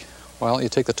pitch be? Well, you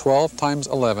take the 12 times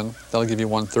 11, that'll give you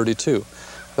 132.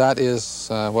 That is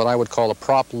what I would call a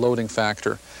prop loading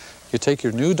factor. You take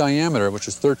your new diameter, which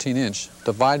is 13-inch,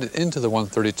 divide it into the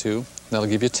 132, that'll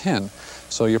give you 10.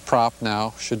 So your prop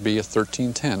now should be a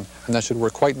 13-10, and that should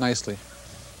work quite nicely.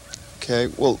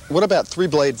 Okay, well, what about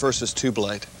three-blade versus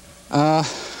two-blade? The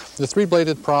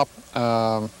three-bladed prop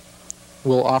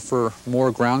will offer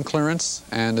more ground clearance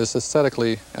and is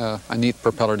aesthetically a neat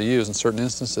propeller to use in certain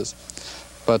instances.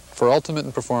 But for ultimate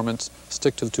in performance,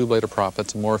 stick to the two-bladed prop.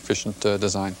 That's a more efficient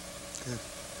design. Good.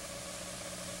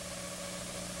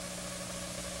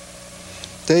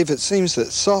 Dave, it seems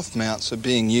that soft mounts are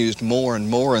being used more and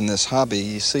more in this hobby.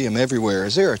 You see them everywhere.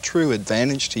 Is there a true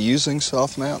advantage to using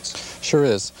soft mounts? Sure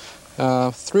is.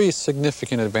 Three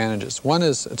significant advantages. One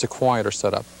is it's a quieter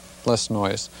setup, less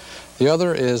noise. The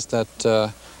other is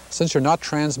that since you're not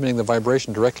transmitting the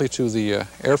vibration directly to the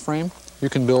airframe, you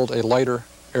can build a lighter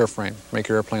airframe, make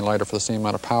your airplane lighter for the same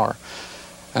amount of power.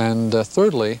 And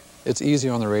thirdly, it's easy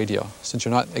on the radio, since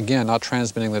you're not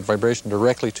transmitting that vibration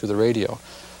directly to the radio.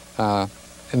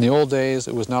 In the old days,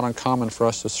 it was not uncommon for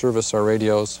us to service our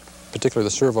radios, particularly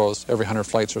the servos, every 100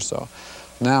 flights or so.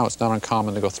 Now it's not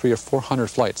uncommon to go 300 or 400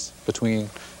 flights between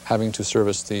having to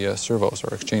service the servos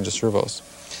or exchange the servos.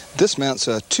 This mount's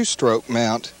a two-stroke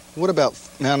mount. What about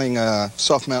mounting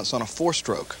soft mounts on a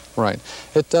four-stroke? Right.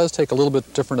 It does take a little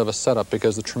bit different of a setup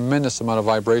because the tremendous amount of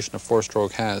vibration a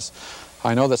four-stroke has.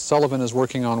 I know that Sullivan is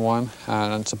working on one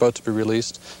and it's about to be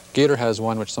released. Gator has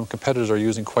one which some competitors are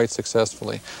using quite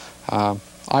successfully.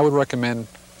 I would recommend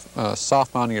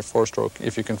soft mounting your four-stroke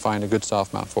if you can find a good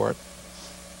soft mount for it.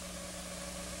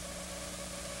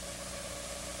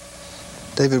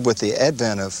 David, with the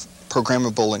advent of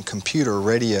programmable and computer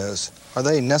radios, are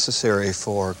they necessary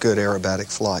for good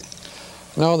aerobatic flight?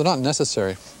 No, they're not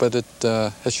necessary, but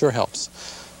it sure helps.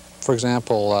 For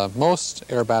example, most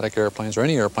aerobatic airplanes, or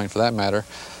any airplane for that matter,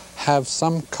 have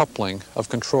some coupling of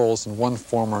controls in one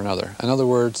form or another. In other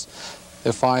words,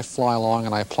 if I fly along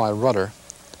and I apply rudder,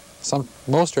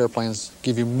 most airplanes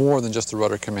give you more than just the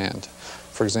rudder command.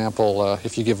 For example,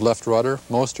 if you give left rudder,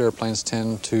 most airplanes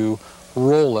tend to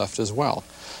roll left as well.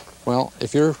 Well,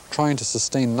 if you're trying to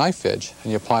sustain knife edge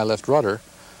and you apply left rudder,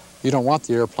 you don't want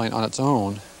the airplane on its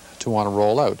own to want to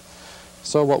roll out.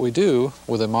 So what we do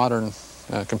with a modern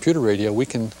computer radio, we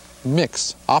can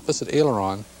mix opposite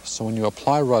aileron, so when you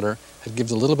apply rudder, it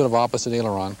gives a little bit of opposite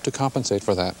aileron to compensate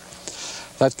for that.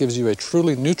 That gives you a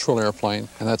truly neutral airplane,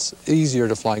 and that's easier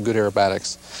to fly good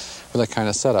aerobatics with that kind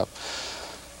of setup.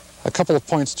 A couple of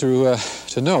points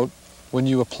to note: when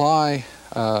you apply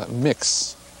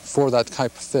mix for that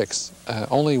type of fix,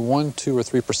 only 1%, 2%,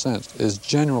 or 3% is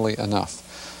generally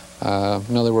enough.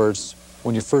 In other words,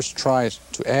 when you first try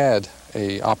to add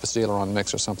a opposite aileron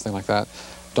mix or something like that,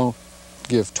 don't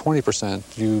give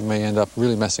 20%. You may end up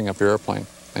really messing up your airplane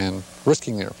and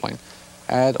risking the airplane.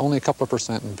 Add only a couple of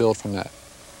percent and build from that.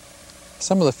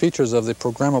 Some of the features of the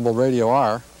programmable radio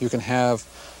are you can have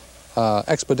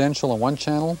exponential on one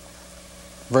channel,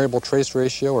 variable trace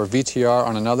ratio or VTR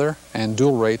on another, and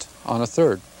dual rate on a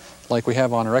third. Like we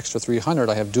have on our Extra 300,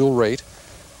 I have dual rate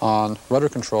on rudder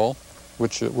control,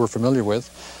 which we're familiar with,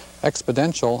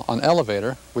 exponential on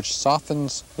elevator, which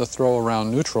softens the throw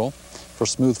around neutral for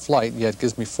smooth flight, yet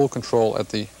gives me full control at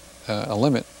the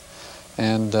limit,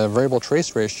 and variable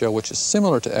trace ratio, which is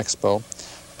similar to expo,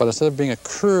 but instead of being a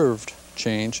curved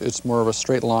change, it's more of a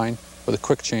straight line with a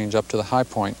quick change up to the high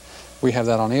point. We have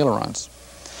that on ailerons.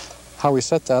 How we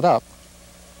set that up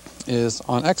is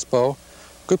on expo,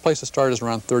 a good place to start is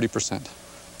around 30%.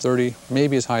 30,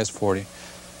 maybe as high as 40.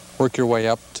 Work your way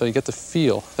up till you get the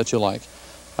feel that you like.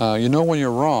 You know when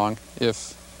you're wrong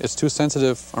if it's too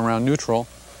sensitive around neutral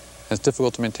and it's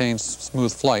difficult to maintain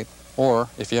smooth flight, or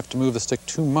if you have to move the stick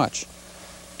too much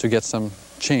to get some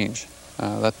change.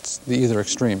 That's the either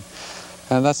extreme.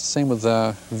 And that's the same with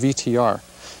VTR.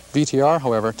 VTR,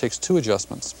 however, takes two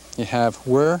adjustments. You have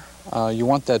where you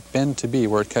want that bend to be,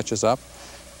 where it catches up,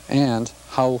 and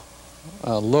how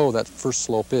low that first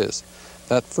slope is.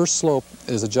 That first slope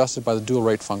is adjusted by the dual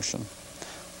rate function.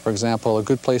 For example, a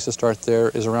good place to start there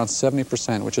is around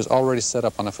 70%, which is already set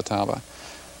up on a Futaba.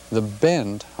 The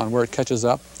bend on where it catches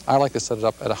up, I like to set it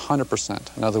up at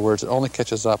 100%. In other words, it only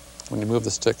catches up when you move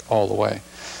the stick all the way.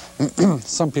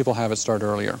 Some people have it start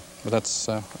earlier, but that's,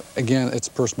 again, it's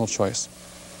personal choice.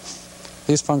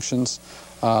 These functions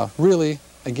really,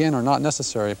 again, are not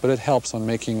necessary, but it helps on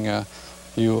making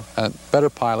you a better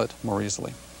pilot more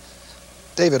easily.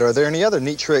 David, are there any other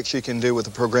neat tricks you can do with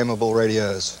the programmable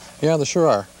radios? Yeah, there sure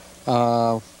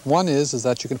are. One is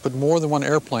that you can put more than one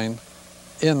airplane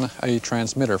in a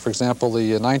transmitter. For example,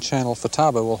 the 9-channel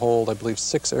Futaba will hold, I believe,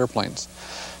 6 airplanes.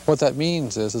 What that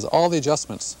means is all the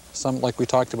adjustments, some like we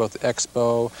talked about, the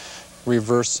expo,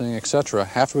 reversing, etc.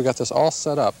 After we got this all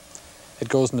set up, it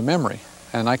goes into memory,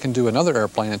 and I can do another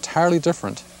airplane entirely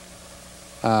different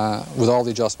with all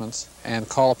the adjustments and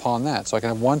call upon that. So I can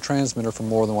have one transmitter for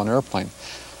more than one airplane.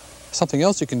 Something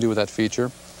else you can do with that feature,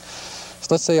 so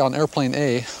let's say on airplane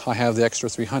A, I have the extra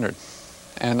 300,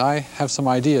 and I have some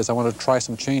ideas. I want to try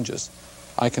some changes.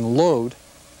 I can load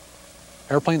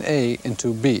airplane A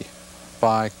into B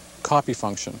by copy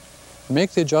function.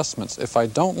 Make the adjustments. If I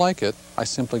don't like it, I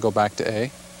simply go back to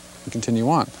A and continue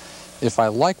on. If I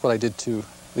like what I did to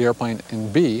the airplane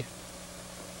in B,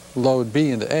 load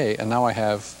B into A, and now I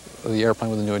have the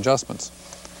airplane with the new adjustments.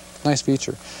 Nice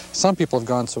feature. Some people have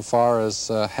gone so far as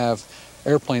have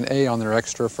airplane A on their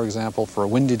extra, for example, for a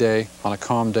windy day. On a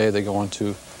calm day, they go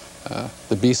into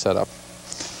the B setup.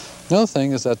 Another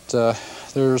thing is that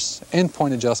there's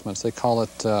endpoint adjustments. They call it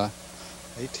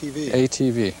ATV.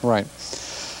 ATV, right.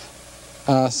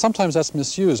 Sometimes that's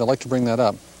misused. I'd like to bring that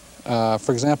up.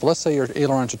 For example, let's say your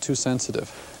ailerons are too sensitive.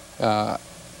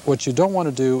 What you don't want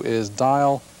to do is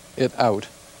dial it out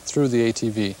through the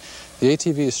ATV. The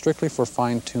ATV is strictly for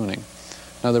fine-tuning.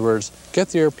 In other words, get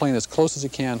the airplane as close as you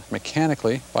can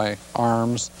mechanically by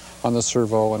arms, on the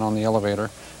servo, and on the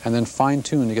elevator, and then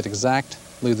fine-tune to get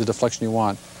exactly the deflection you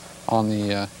want on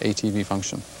the ATV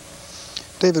function.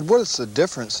 David, what is the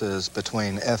differences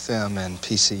between FM and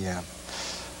PCM?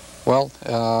 Well,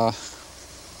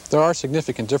 there are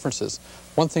significant differences.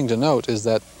 One thing to note is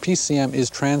that PCM is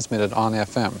transmitted on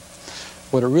FM.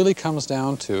 What it really comes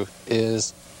down to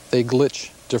is they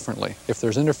glitch differently. If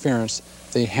there's interference,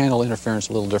 they handle interference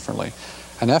a little differently.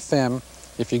 An FM,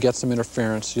 if you get some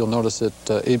interference, you'll notice it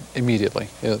immediately.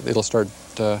 It'll start,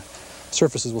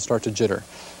 surfaces will start to jitter.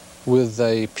 With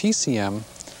a PCM,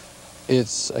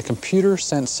 it's a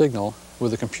computer-sent signal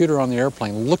with a computer on the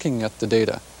airplane looking at the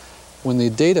data. When the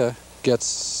data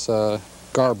gets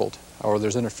garbled or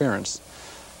there's interference,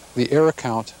 the error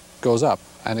count goes up.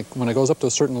 And when it goes up to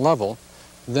a certain level,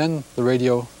 then the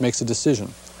radio makes a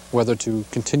decision whether to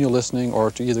continue listening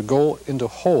or to either go into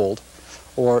hold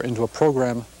or into a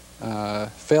program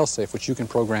failsafe, which you can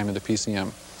program into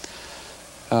PCM.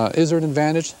 Is there an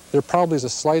advantage? There probably is a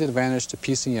slight advantage to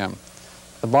PCM.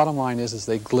 The bottom line is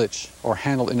they glitch or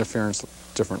handle interference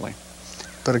differently.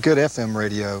 But a good FM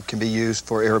radio can be used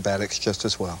for aerobatics just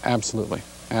as well. Absolutely,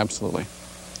 absolutely.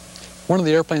 One of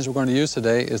the airplanes we're going to use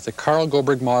today is the Carl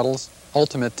Goldberg Models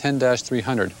Ultimate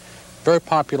 10-300. Very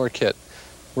popular kit.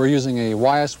 We're using a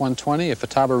YS-120, a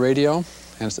Futaba radio,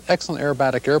 and it's an excellent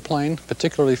aerobatic airplane,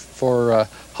 particularly for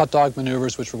hot dog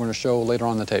maneuvers, which we're going to show later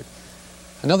on the tape.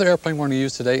 Another airplane we're going to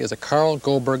use today is a Carl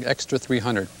Goldberg Extra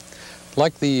 300.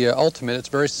 Like the Ultimate, it's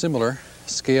very similar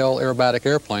scale aerobatic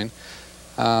airplane.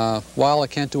 While I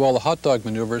can't do all the hot dog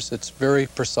maneuvers, it's very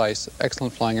precise,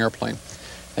 excellent flying airplane.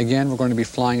 Again, we're going to be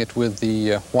flying it with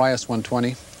the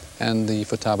YS-120 and the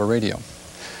Futaba radio.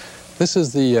 This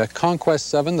is the Conquest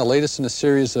 7, the latest in a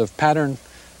series of pattern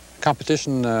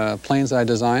competition planes that I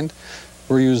designed.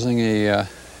 We're using a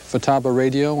Futaba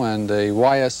radio and a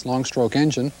YS long-stroke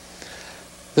engine.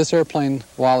 This airplane,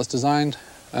 while it's designed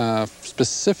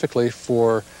specifically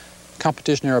for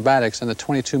competition aerobatics and the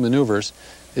 22 maneuvers,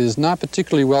 is not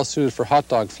particularly well suited for hot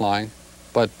dog flying,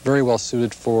 but very well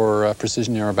suited for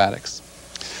precision aerobatics.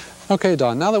 Okay,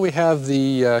 Don, now that we have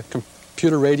the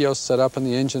computer radios set up and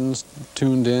the engines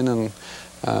tuned in and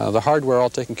the hardware all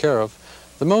taken care of,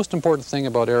 the most important thing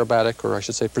about aerobatic, or I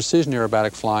should say precision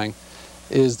aerobatic flying,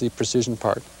 is the precision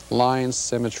part. Lines,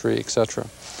 symmetry, etc.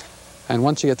 And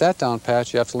once you get that down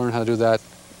pat, you have to learn how to do that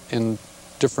in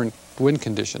different wind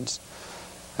conditions.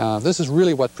 This is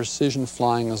really what precision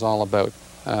flying is all about.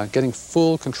 Getting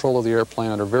full control of the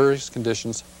airplane under various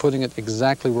conditions, putting it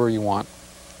exactly where you want.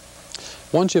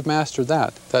 Once you've mastered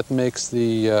that, that makes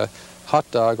the hot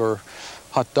dog or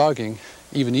hot dogging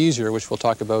even easier, which we'll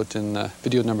talk about in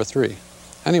video number 3.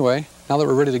 Anyway, now that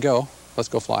we're ready to go, let's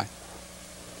go fly.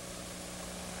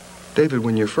 David,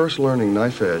 when you're first learning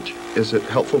knife edge, is it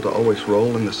helpful to always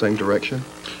roll in the same direction?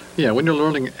 Yeah, when you're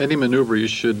learning any maneuver, you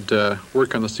should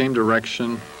work on the same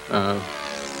direction. The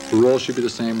roll should be the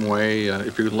same way.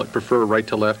 If you prefer right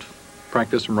to left,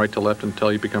 practice from right to left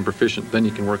until you become proficient. Then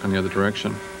you can work on the other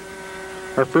direction.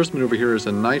 Our first maneuver here is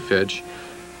a knife edge.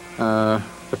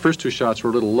 The first 2 shots were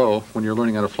a little low. When you're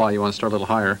learning how to fly, you want to start a little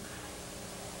higher.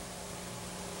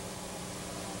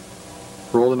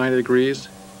 Roll to 90 degrees.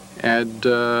 Add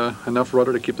enough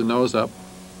rudder to keep the nose up.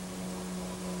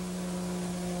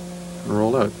 And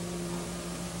roll out.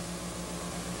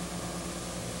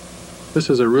 This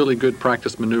is a really good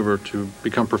practice maneuver to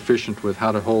become proficient with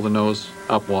how to hold the nose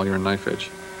up while you're in knife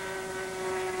edge.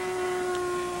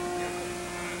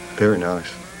 Very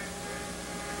nice.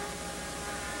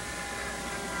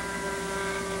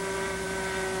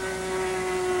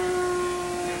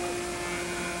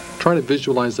 Try to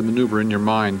visualize the maneuver in your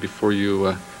mind before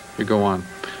you go on.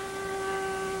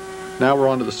 Now we're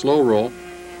on to the slow roll.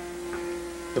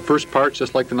 The first part's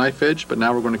just like the knife edge, but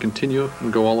now we're going to continue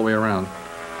and go all the way around.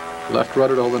 Left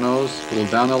rudder to hold the nose, little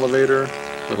down elevator,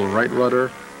 little right rudder,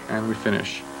 and we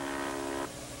finish.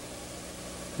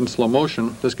 In slow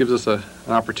motion, this gives us an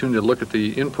opportunity to look at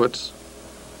the inputs.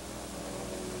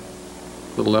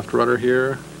 Little left rudder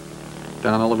here,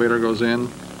 down elevator goes in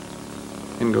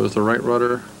goes the right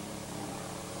rudder,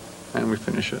 and we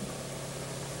finish it.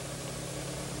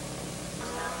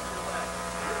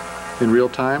 In real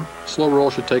time, slow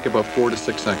roll should take about 4 to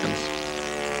 6 seconds.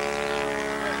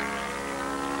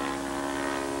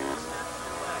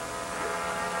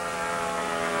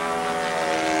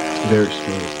 Very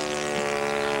smooth.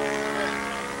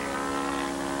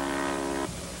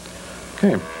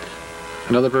 Okay,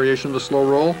 another variation of the slow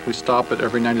roll. We stop at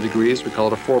every 90 degrees. We call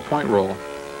it a 4-point roll.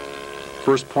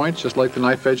 First point, just like the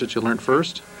knife edge that you learned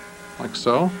first, like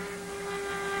so.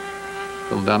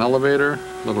 Little down elevator,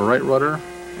 little right rudder,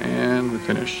 and we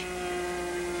finish.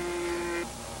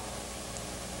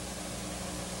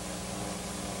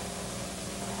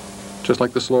 Just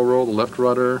like the slow roll, the left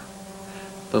rudder,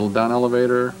 little down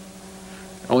elevator.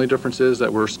 The only difference is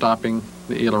that we're stopping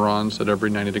the ailerons at every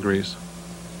 90 degrees.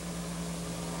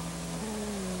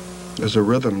 There's a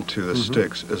rhythm to the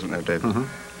sticks, isn't there, David?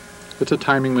 It's a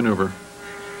timing maneuver.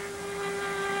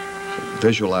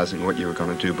 Visualizing what you were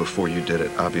going to do before you did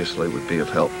it obviously would be of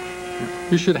help.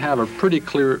 You should have a pretty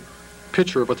clear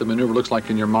picture of what the maneuver looks like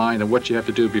in your mind and what you have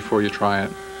to do before you try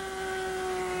it.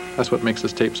 That's what makes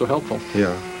this tape so helpful.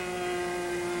 Yeah.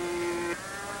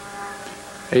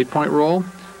 8-point roll,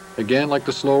 again like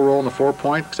the slow roll and the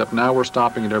 4-point, except now we're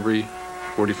stopping at every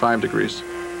 45 degrees.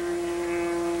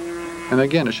 And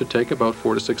again, it should take about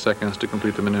 4 to 6 seconds to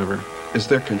complete the maneuver. Is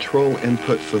there control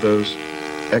input for those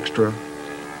extra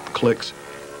clicks?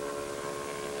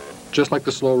 Just like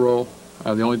the slow roll,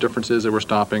 the only difference is that we're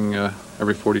stopping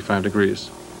every 45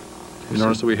 degrees. You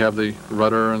notice that we have the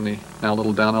rudder and the now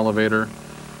little down elevator,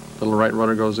 little right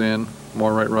rudder goes in,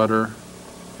 more right rudder,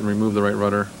 and remove the right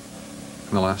rudder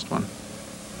in the last one.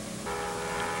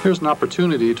 Here's an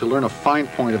opportunity to learn a fine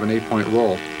point of an 8-point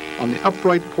roll. On the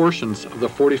upright portions of the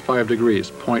 45 degrees,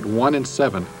 point 1 and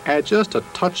 7, add just a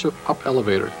touch of up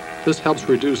elevator. This helps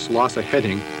reduce loss of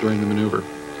heading during the maneuver.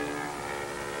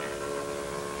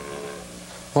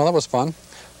 Well, that was fun.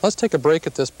 Let's take a break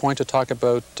at this point to talk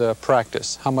about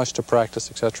practice, how much to practice,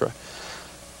 etc.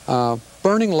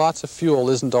 Burning lots of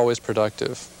fuel isn't always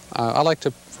productive. I like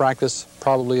to practice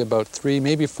probably about 3,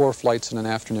 maybe 4 flights in an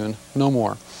afternoon, no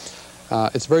more.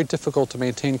 It's very difficult to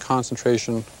maintain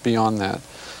concentration beyond that.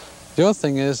 The other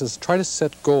thing is try to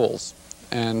set goals,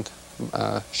 and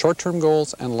short-term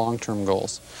goals and long-term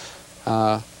goals.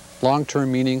 Long-term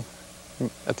meaning,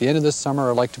 at the end of this summer,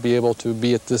 I'd like to be able to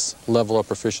be at this level of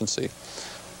proficiency.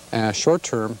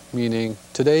 Short-term meaning,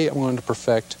 today I'm going to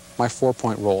perfect my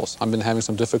 4-point rolls. I've been having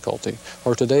some difficulty.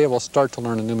 Or today I will start to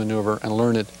learn a new maneuver and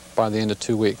learn it by the end of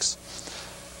 2 weeks.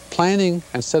 Planning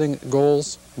and setting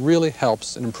goals really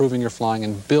helps in improving your flying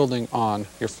and building on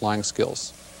your flying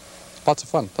skills. Lots of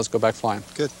fun. Let's go back flying.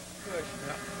 Good.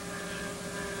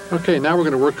 Okay, now we're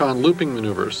going to work on looping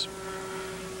maneuvers.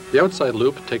 The outside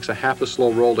loop takes a half a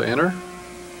slow roll to enter,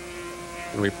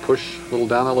 and we push a little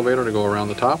down elevator to go around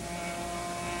the top.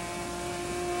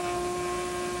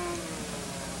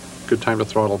 Good time to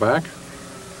throttle back.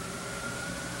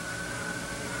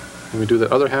 And we do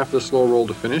the other half of the slow roll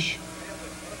to finish.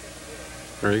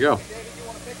 There you go.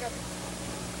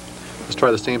 Let's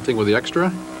try the same thing with the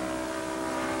extra.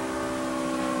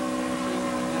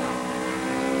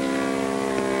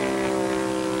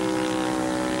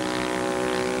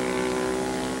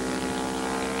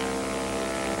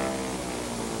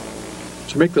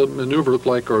 To make the maneuver look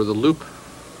like, or the loop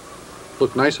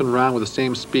look nice and round with the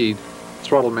same speed,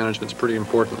 throttle management is pretty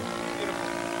important.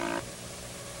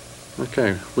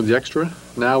 Okay, with the extra,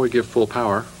 now we give full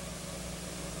power.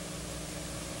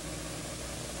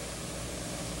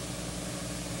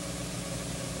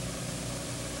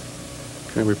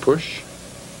 Okay, we push.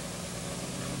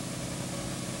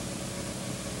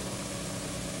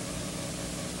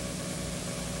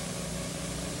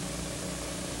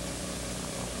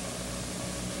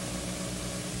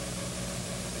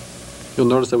 You'll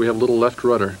notice that we have a little left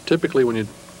rudder. Typically when you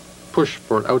push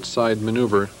for an outside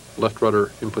maneuver, left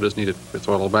rudder input is needed. We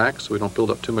throttle back so we don't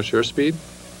build up too much airspeed.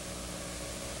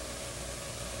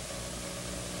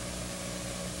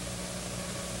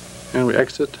 And we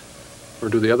exit, or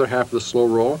do the other half of the slow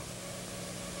roll.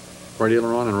 Right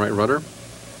aileron and right rudder.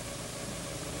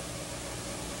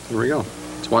 There we go.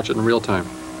 Let's watch it in real time.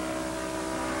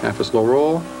 Half a slow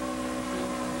roll.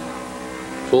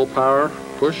 Full power,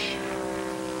 push.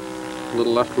 A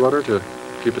little left rudder to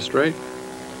keep it straight.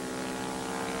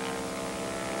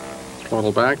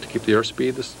 Throttle back to keep the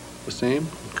airspeed the same,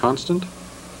 constant.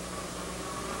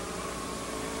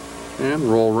 And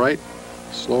roll right,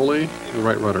 slowly, the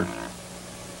right rudder.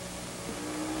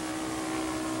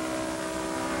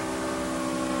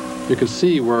 You can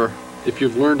see where, if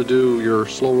you've learned to do your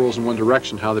slow rolls in one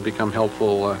direction, how they become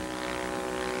helpful.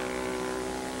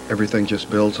 Everything just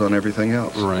builds on everything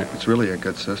else. Right. It's really a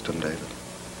good system, David.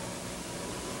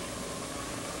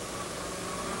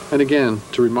 And again,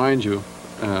 to remind you,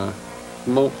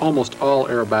 almost all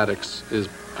aerobatics is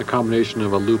a combination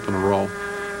of a loop and a roll.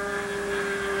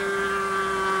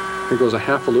 Here goes a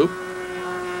half a loop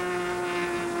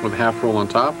with a half roll on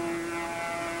top.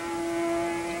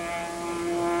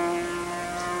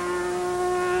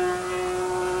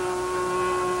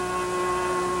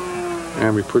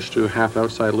 And we push to a half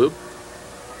outside loop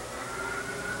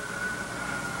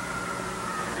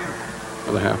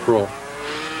with a half roll.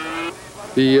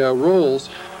 The rolls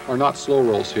are not slow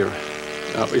rolls here.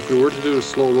 If we were to do a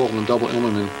slow roll in the double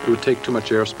Ilmerman, it would take too much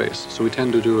airspace. So we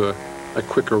tend to do a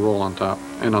quicker roll on top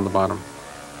and on the bottom.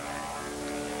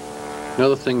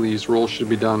 Another thing, these rolls should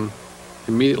be done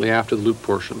immediately after the loop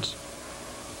portions.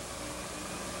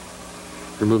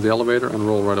 Remove the elevator and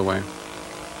roll right away.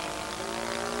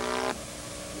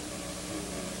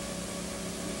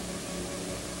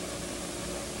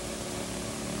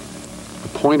 A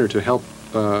pointer to help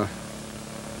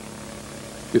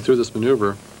you through this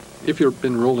maneuver, if you've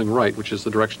been rolling right, which is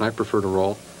the direction I prefer to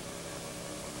roll,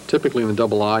 typically in the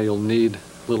double I you'll need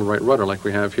a little right rudder like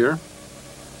we have here.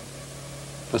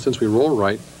 Now since we roll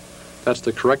right, that's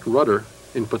the correct rudder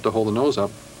input to hold the nose up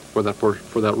for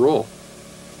that roll.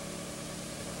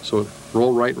 So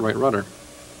roll right, right rudder.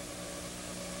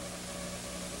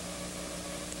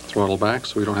 Throttle back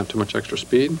so we don't have too much extra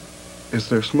speed. Is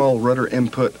there small rudder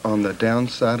input on the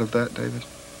downside of that, David?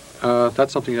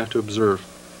 That's something you have to observe.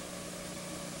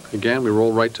 Again, we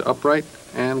roll right to upright,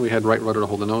 and we had right rudder to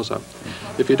hold the nose up.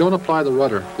 If you don't apply the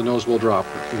rudder, the nose will drop,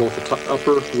 both the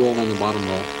upper roll and the bottom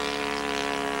roll.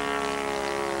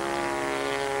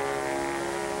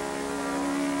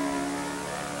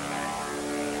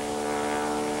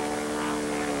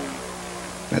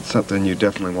 That's something you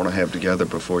definitely want to have together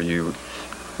before you...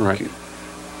 Right.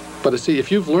 But see, if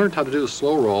you've learned how to do a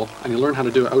slow roll, and you learn how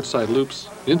to do outside loops,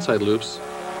 inside loops,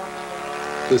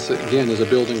 this again is a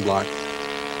building block.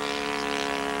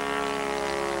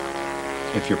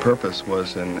 If your purpose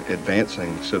was in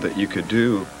advancing so that you could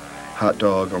do hot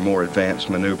dog or more advanced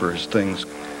maneuvers, things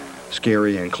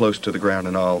scary and close to the ground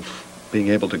and all, being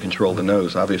able to control the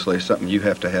nose, obviously is something you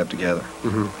have to have together.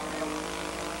 Mm-hmm.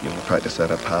 You want to practice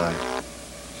that up high.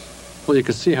 Well, you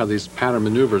can see how these pattern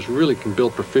maneuvers really can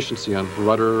build proficiency on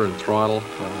rudder and throttle.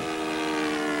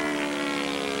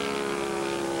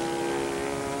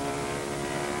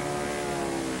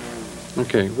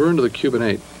 Okay, we're into the Cuban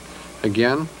 8.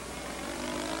 Again,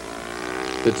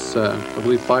 it's, I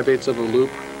believe, 5/8 of a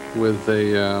loop with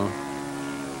a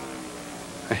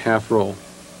half roll.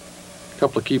 A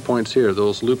couple of key points here.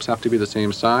 Those loops have to be the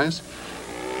same size.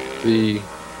 The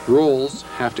rolls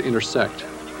have to intersect.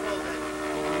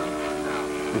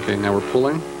 Okay, now we're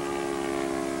pulling.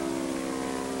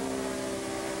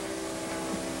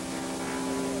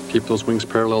 Keep those wings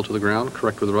parallel to the ground,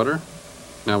 correct with the rudder.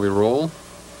 Now we roll.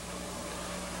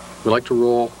 We like to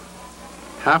roll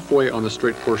halfway on the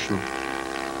straight portion.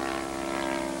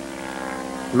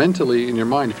 Mentally, in your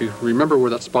mind, if you remember where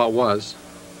that spot was,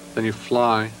 then you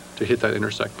fly to hit that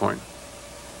intersect point.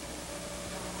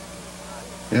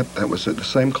 Yep, that was at the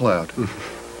same cloud.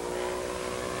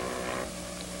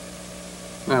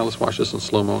 Now let's watch this in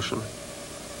slow motion.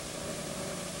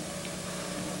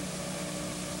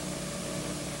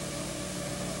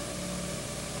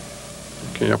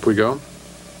 Okay, up we go.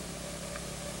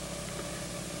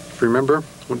 If you remember,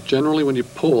 generally when you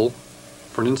pull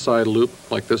for an inside loop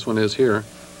like this one is here,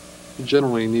 you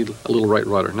generally need a little right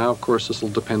rudder. Now, of course, this will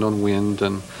depend on wind,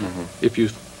 and if you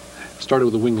started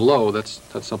with the wing low, that's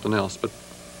something else. But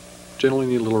generally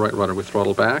need a little right rudder. We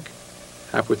throttle back.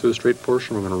 Halfway through the straight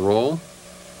portion, we're going to roll.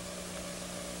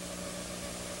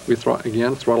 We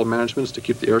again, throttle management is to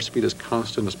keep the airspeed as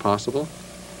constant as possible.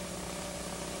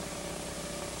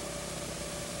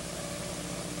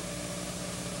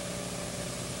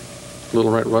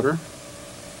 Little right rudder.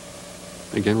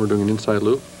 Again, we're doing an inside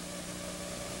loop.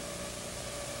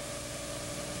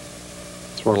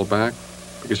 Throttle back.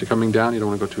 Because you're coming down, you don't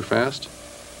want to go too fast.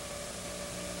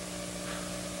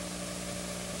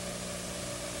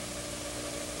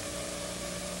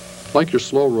 Like your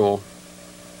slow roll,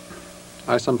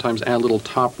 I sometimes add a little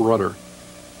top rudder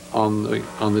on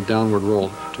the downward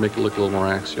roll to make it look a little more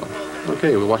axial.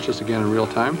 Okay, we'll watch this again in real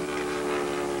time.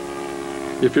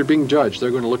 If you're being judged, they're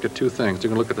going to look at two things. They're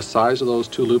going to look at the size of those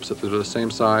two loops, if they're the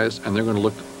same size, and they're going to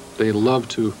look, they love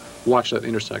to watch that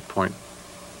intersect point.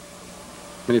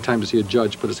 Many times you see a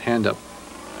judge put his hand up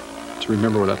to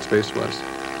remember where that space was.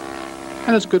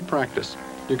 And it's good practice.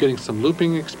 You're getting some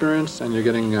looping experience, and you're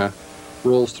getting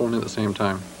rolls thrown in at the same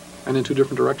time, and in two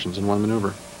different directions in one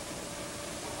maneuver.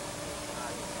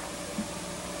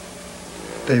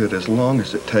 David, as long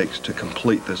as it takes to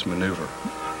complete this maneuver,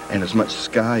 and as much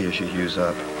sky as you use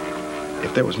up,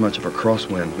 if there was much of a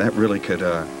crosswind, that really could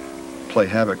play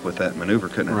havoc with that maneuver,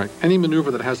 couldn't it? Right. Any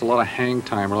maneuver that has a lot of hang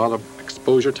time or a lot of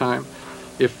exposure time,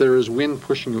 if there is wind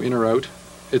pushing you in or out,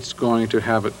 it's going to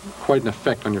have quite an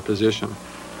effect on your position.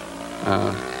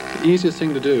 The easiest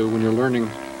thing to do when you're learning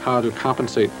how to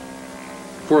compensate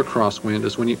for a crosswind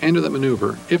is when you enter that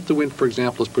maneuver, if the wind, for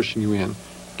example, is pushing you in,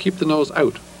 keep the nose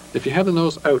out. If you have the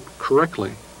nose out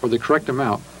correctly, or the correct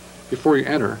amount, before you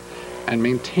enter, and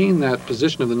maintain that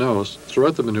position of the nose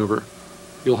throughout the maneuver,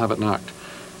 you'll have it knocked.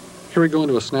 Here we go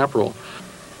into a snap roll.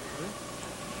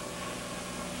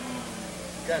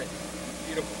 Got it.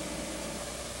 Beautiful.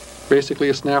 Basically,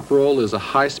 a snap roll is a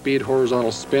high-speed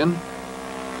horizontal spin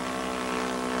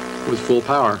with full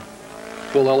power.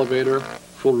 Full elevator,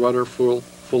 full rudder, full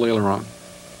aileron.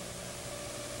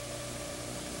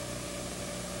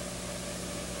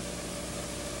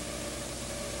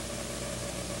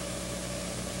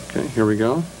 Okay, here we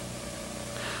go.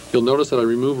 You'll notice that I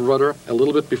remove rudder a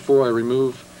little bit before I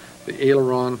remove the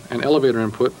aileron and elevator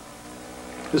input.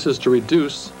 This is to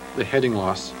reduce the heading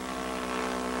loss.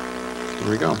 Here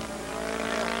we go.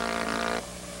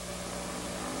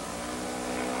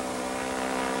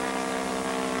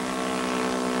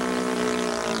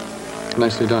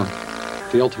 Nicely done.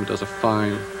 The Ultimate does a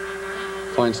fine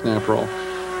snap roll.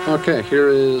 Okay, here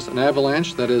is an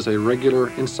avalanche. That is a regular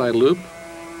inside loop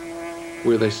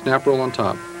with a snap roll on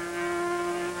top.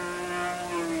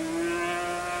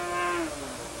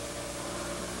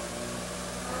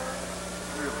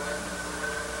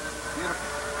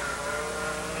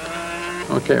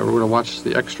 Okay, we're going to watch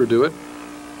the extra do it.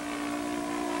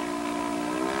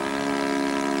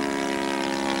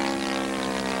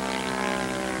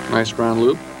 Nice round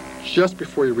loop. Just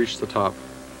before you reach the top,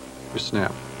 you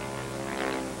snap.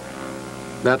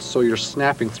 That's so you're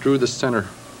snapping through the center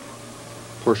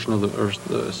portion of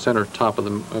the center top of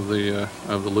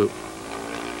the loop.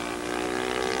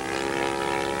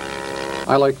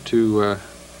 I like to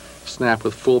snap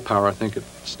with full power. I think it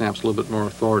snaps a little bit more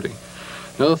authority.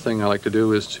 Another thing I like to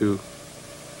do is to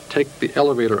take the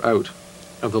elevator out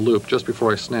of the loop just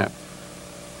before I snap.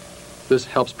 This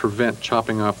helps prevent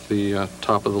chopping off the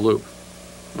top of the loop.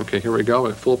 Okay, here we go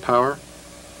at full power.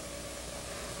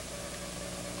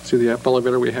 See the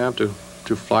elevator we have to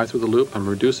fly through the loop? I'm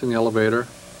reducing the elevator.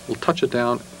 We'll touch it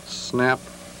down, snap,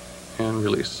 and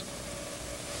release.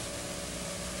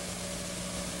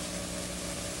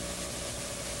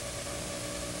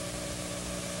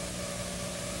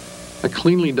 A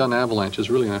cleanly done avalanche is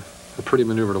really a pretty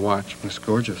maneuver to watch. It's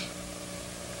gorgeous.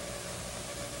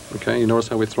 Okay, you notice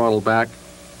how we throttle back,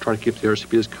 try to keep the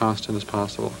airspeed as constant as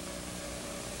possible.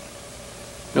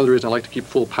 The other reason I like to keep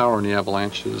full power in the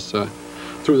avalanche is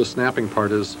through the snapping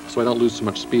part is so I don't lose so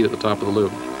much speed at the top of the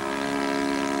loop.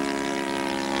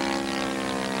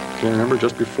 Okay, remember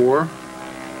just before,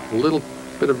 a little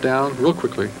bit of down, real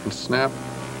quickly, and snap.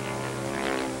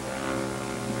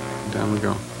 Down we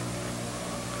go.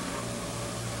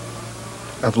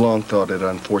 I've long thought it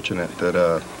unfortunate that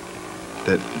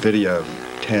that video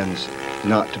tends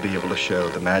not to be able to show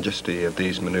the majesty of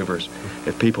these maneuvers.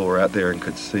 If people were out there and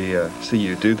could see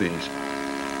you do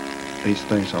these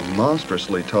things are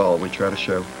monstrously tall. We try to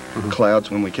show clouds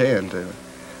when we can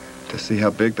to see how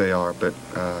big they are, but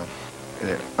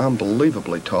they're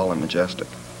unbelievably tall and majestic.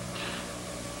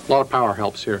 A lot of power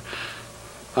helps here.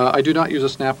 I do not use a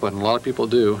snap button. A lot of people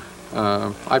do.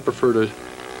 I prefer to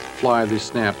fly these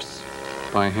snaps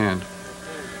by hand.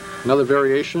 Another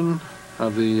variation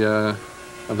of the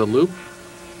loop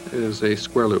is a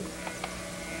square loop.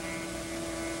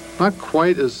 Not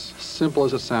quite as simple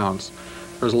as it sounds.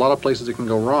 There's a lot of places it can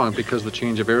go wrong because of the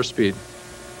change of airspeed.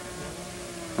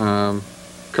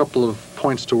 Couple of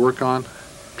points to work on.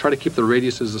 Try to keep the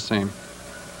radiuses the same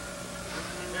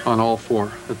on all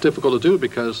four. It's difficult to do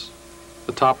because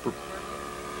the top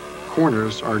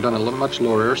corners are done at a much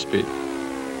lower airspeed.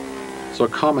 So a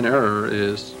common error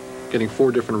is getting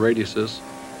 4 different radiuses.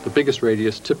 The biggest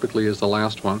radius typically is the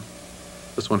last one,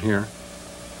 this one here.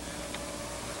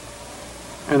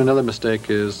 And another mistake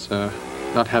is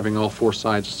not having all 4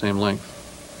 sides the same length.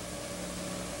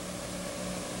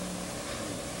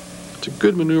 It's a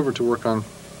good maneuver to work on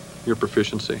your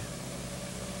proficiency.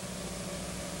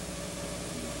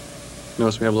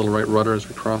 Notice we have a little right rudder as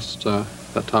we crossed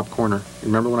that top corner.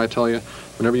 Remember when I tell you,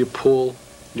 whenever you pull,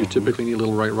 you typically need a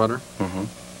little right rudder?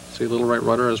 See a little right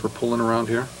rudder as we're pulling around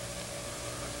here?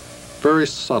 Very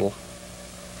subtle.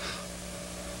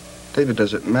 David,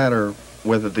 does it matter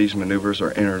whether these maneuvers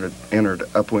are entered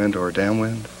upwind or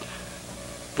downwind?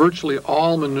 Virtually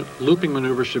all looping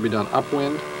maneuvers should be done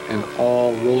upwind, and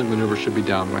all rolling maneuvers should be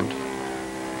downwind.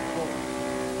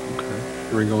 Okay,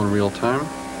 here we go in real time.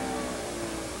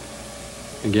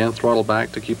 Again, throttle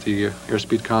back to keep the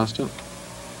airspeed constant.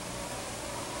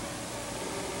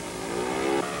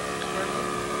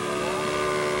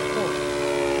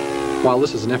 While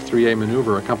this is an F3A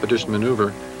maneuver, a competition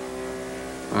maneuver,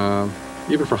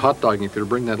 even for hot dogging, if you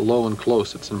bring that low and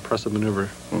close, it's an impressive maneuver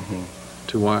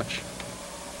to watch.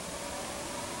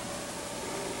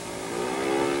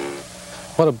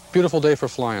 What a beautiful day for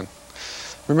flying.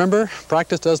 Remember,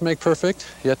 practice does make perfect,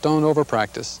 yet don't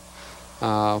over-practice.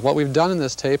 What we've done in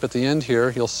this tape at the end here,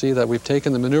 you'll see that we've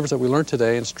taken the maneuvers that we learned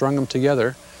today and strung them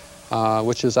together,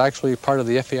 which is actually part of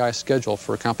the FAI schedule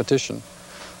for a competition.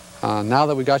 Now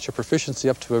that we got your proficiency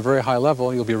up to a very high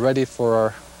level, you'll be ready for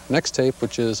our next tape,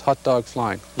 which is hot dog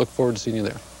flying. Look forward to seeing you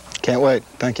there. Can't wait.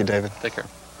 Thank you, David. Take care.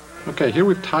 Okay, here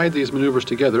we've tied these maneuvers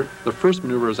together. The first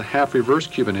maneuver is a half reverse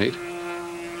cubinate,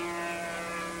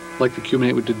 like the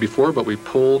cubinate we did before, but we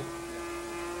pull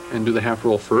and do the half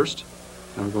roll first.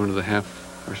 Now we're going to the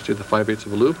the 5/8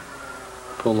 of a loop.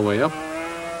 Pull the way up,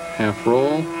 half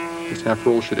roll. This half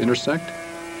roll should intersect.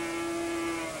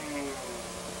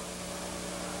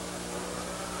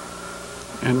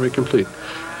 And we complete.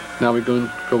 Now we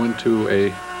go into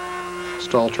a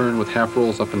stall turn with half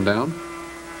rolls up and down.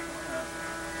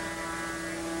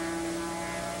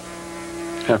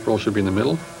 Half roll should be in the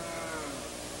middle.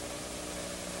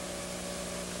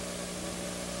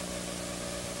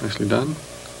 Nicely done.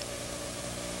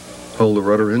 Hold the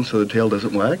rudder in so the tail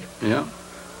doesn't wag? Yeah.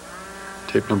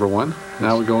 Tape number 1.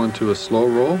 Now we go into a slow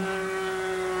roll.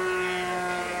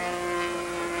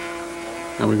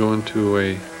 Now we go into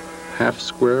a half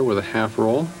square with a half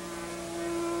roll.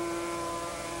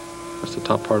 That's the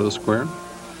top part of the square.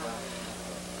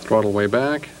 Throttle way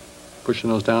back, pushing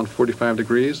those down 45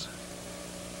 degrees.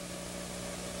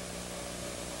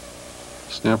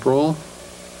 Snap roll.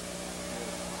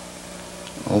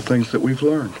 All things that we've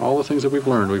learned. All the things that we've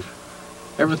learned.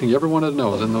 Everything you ever wanted to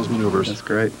know is in those maneuvers. That's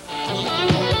great.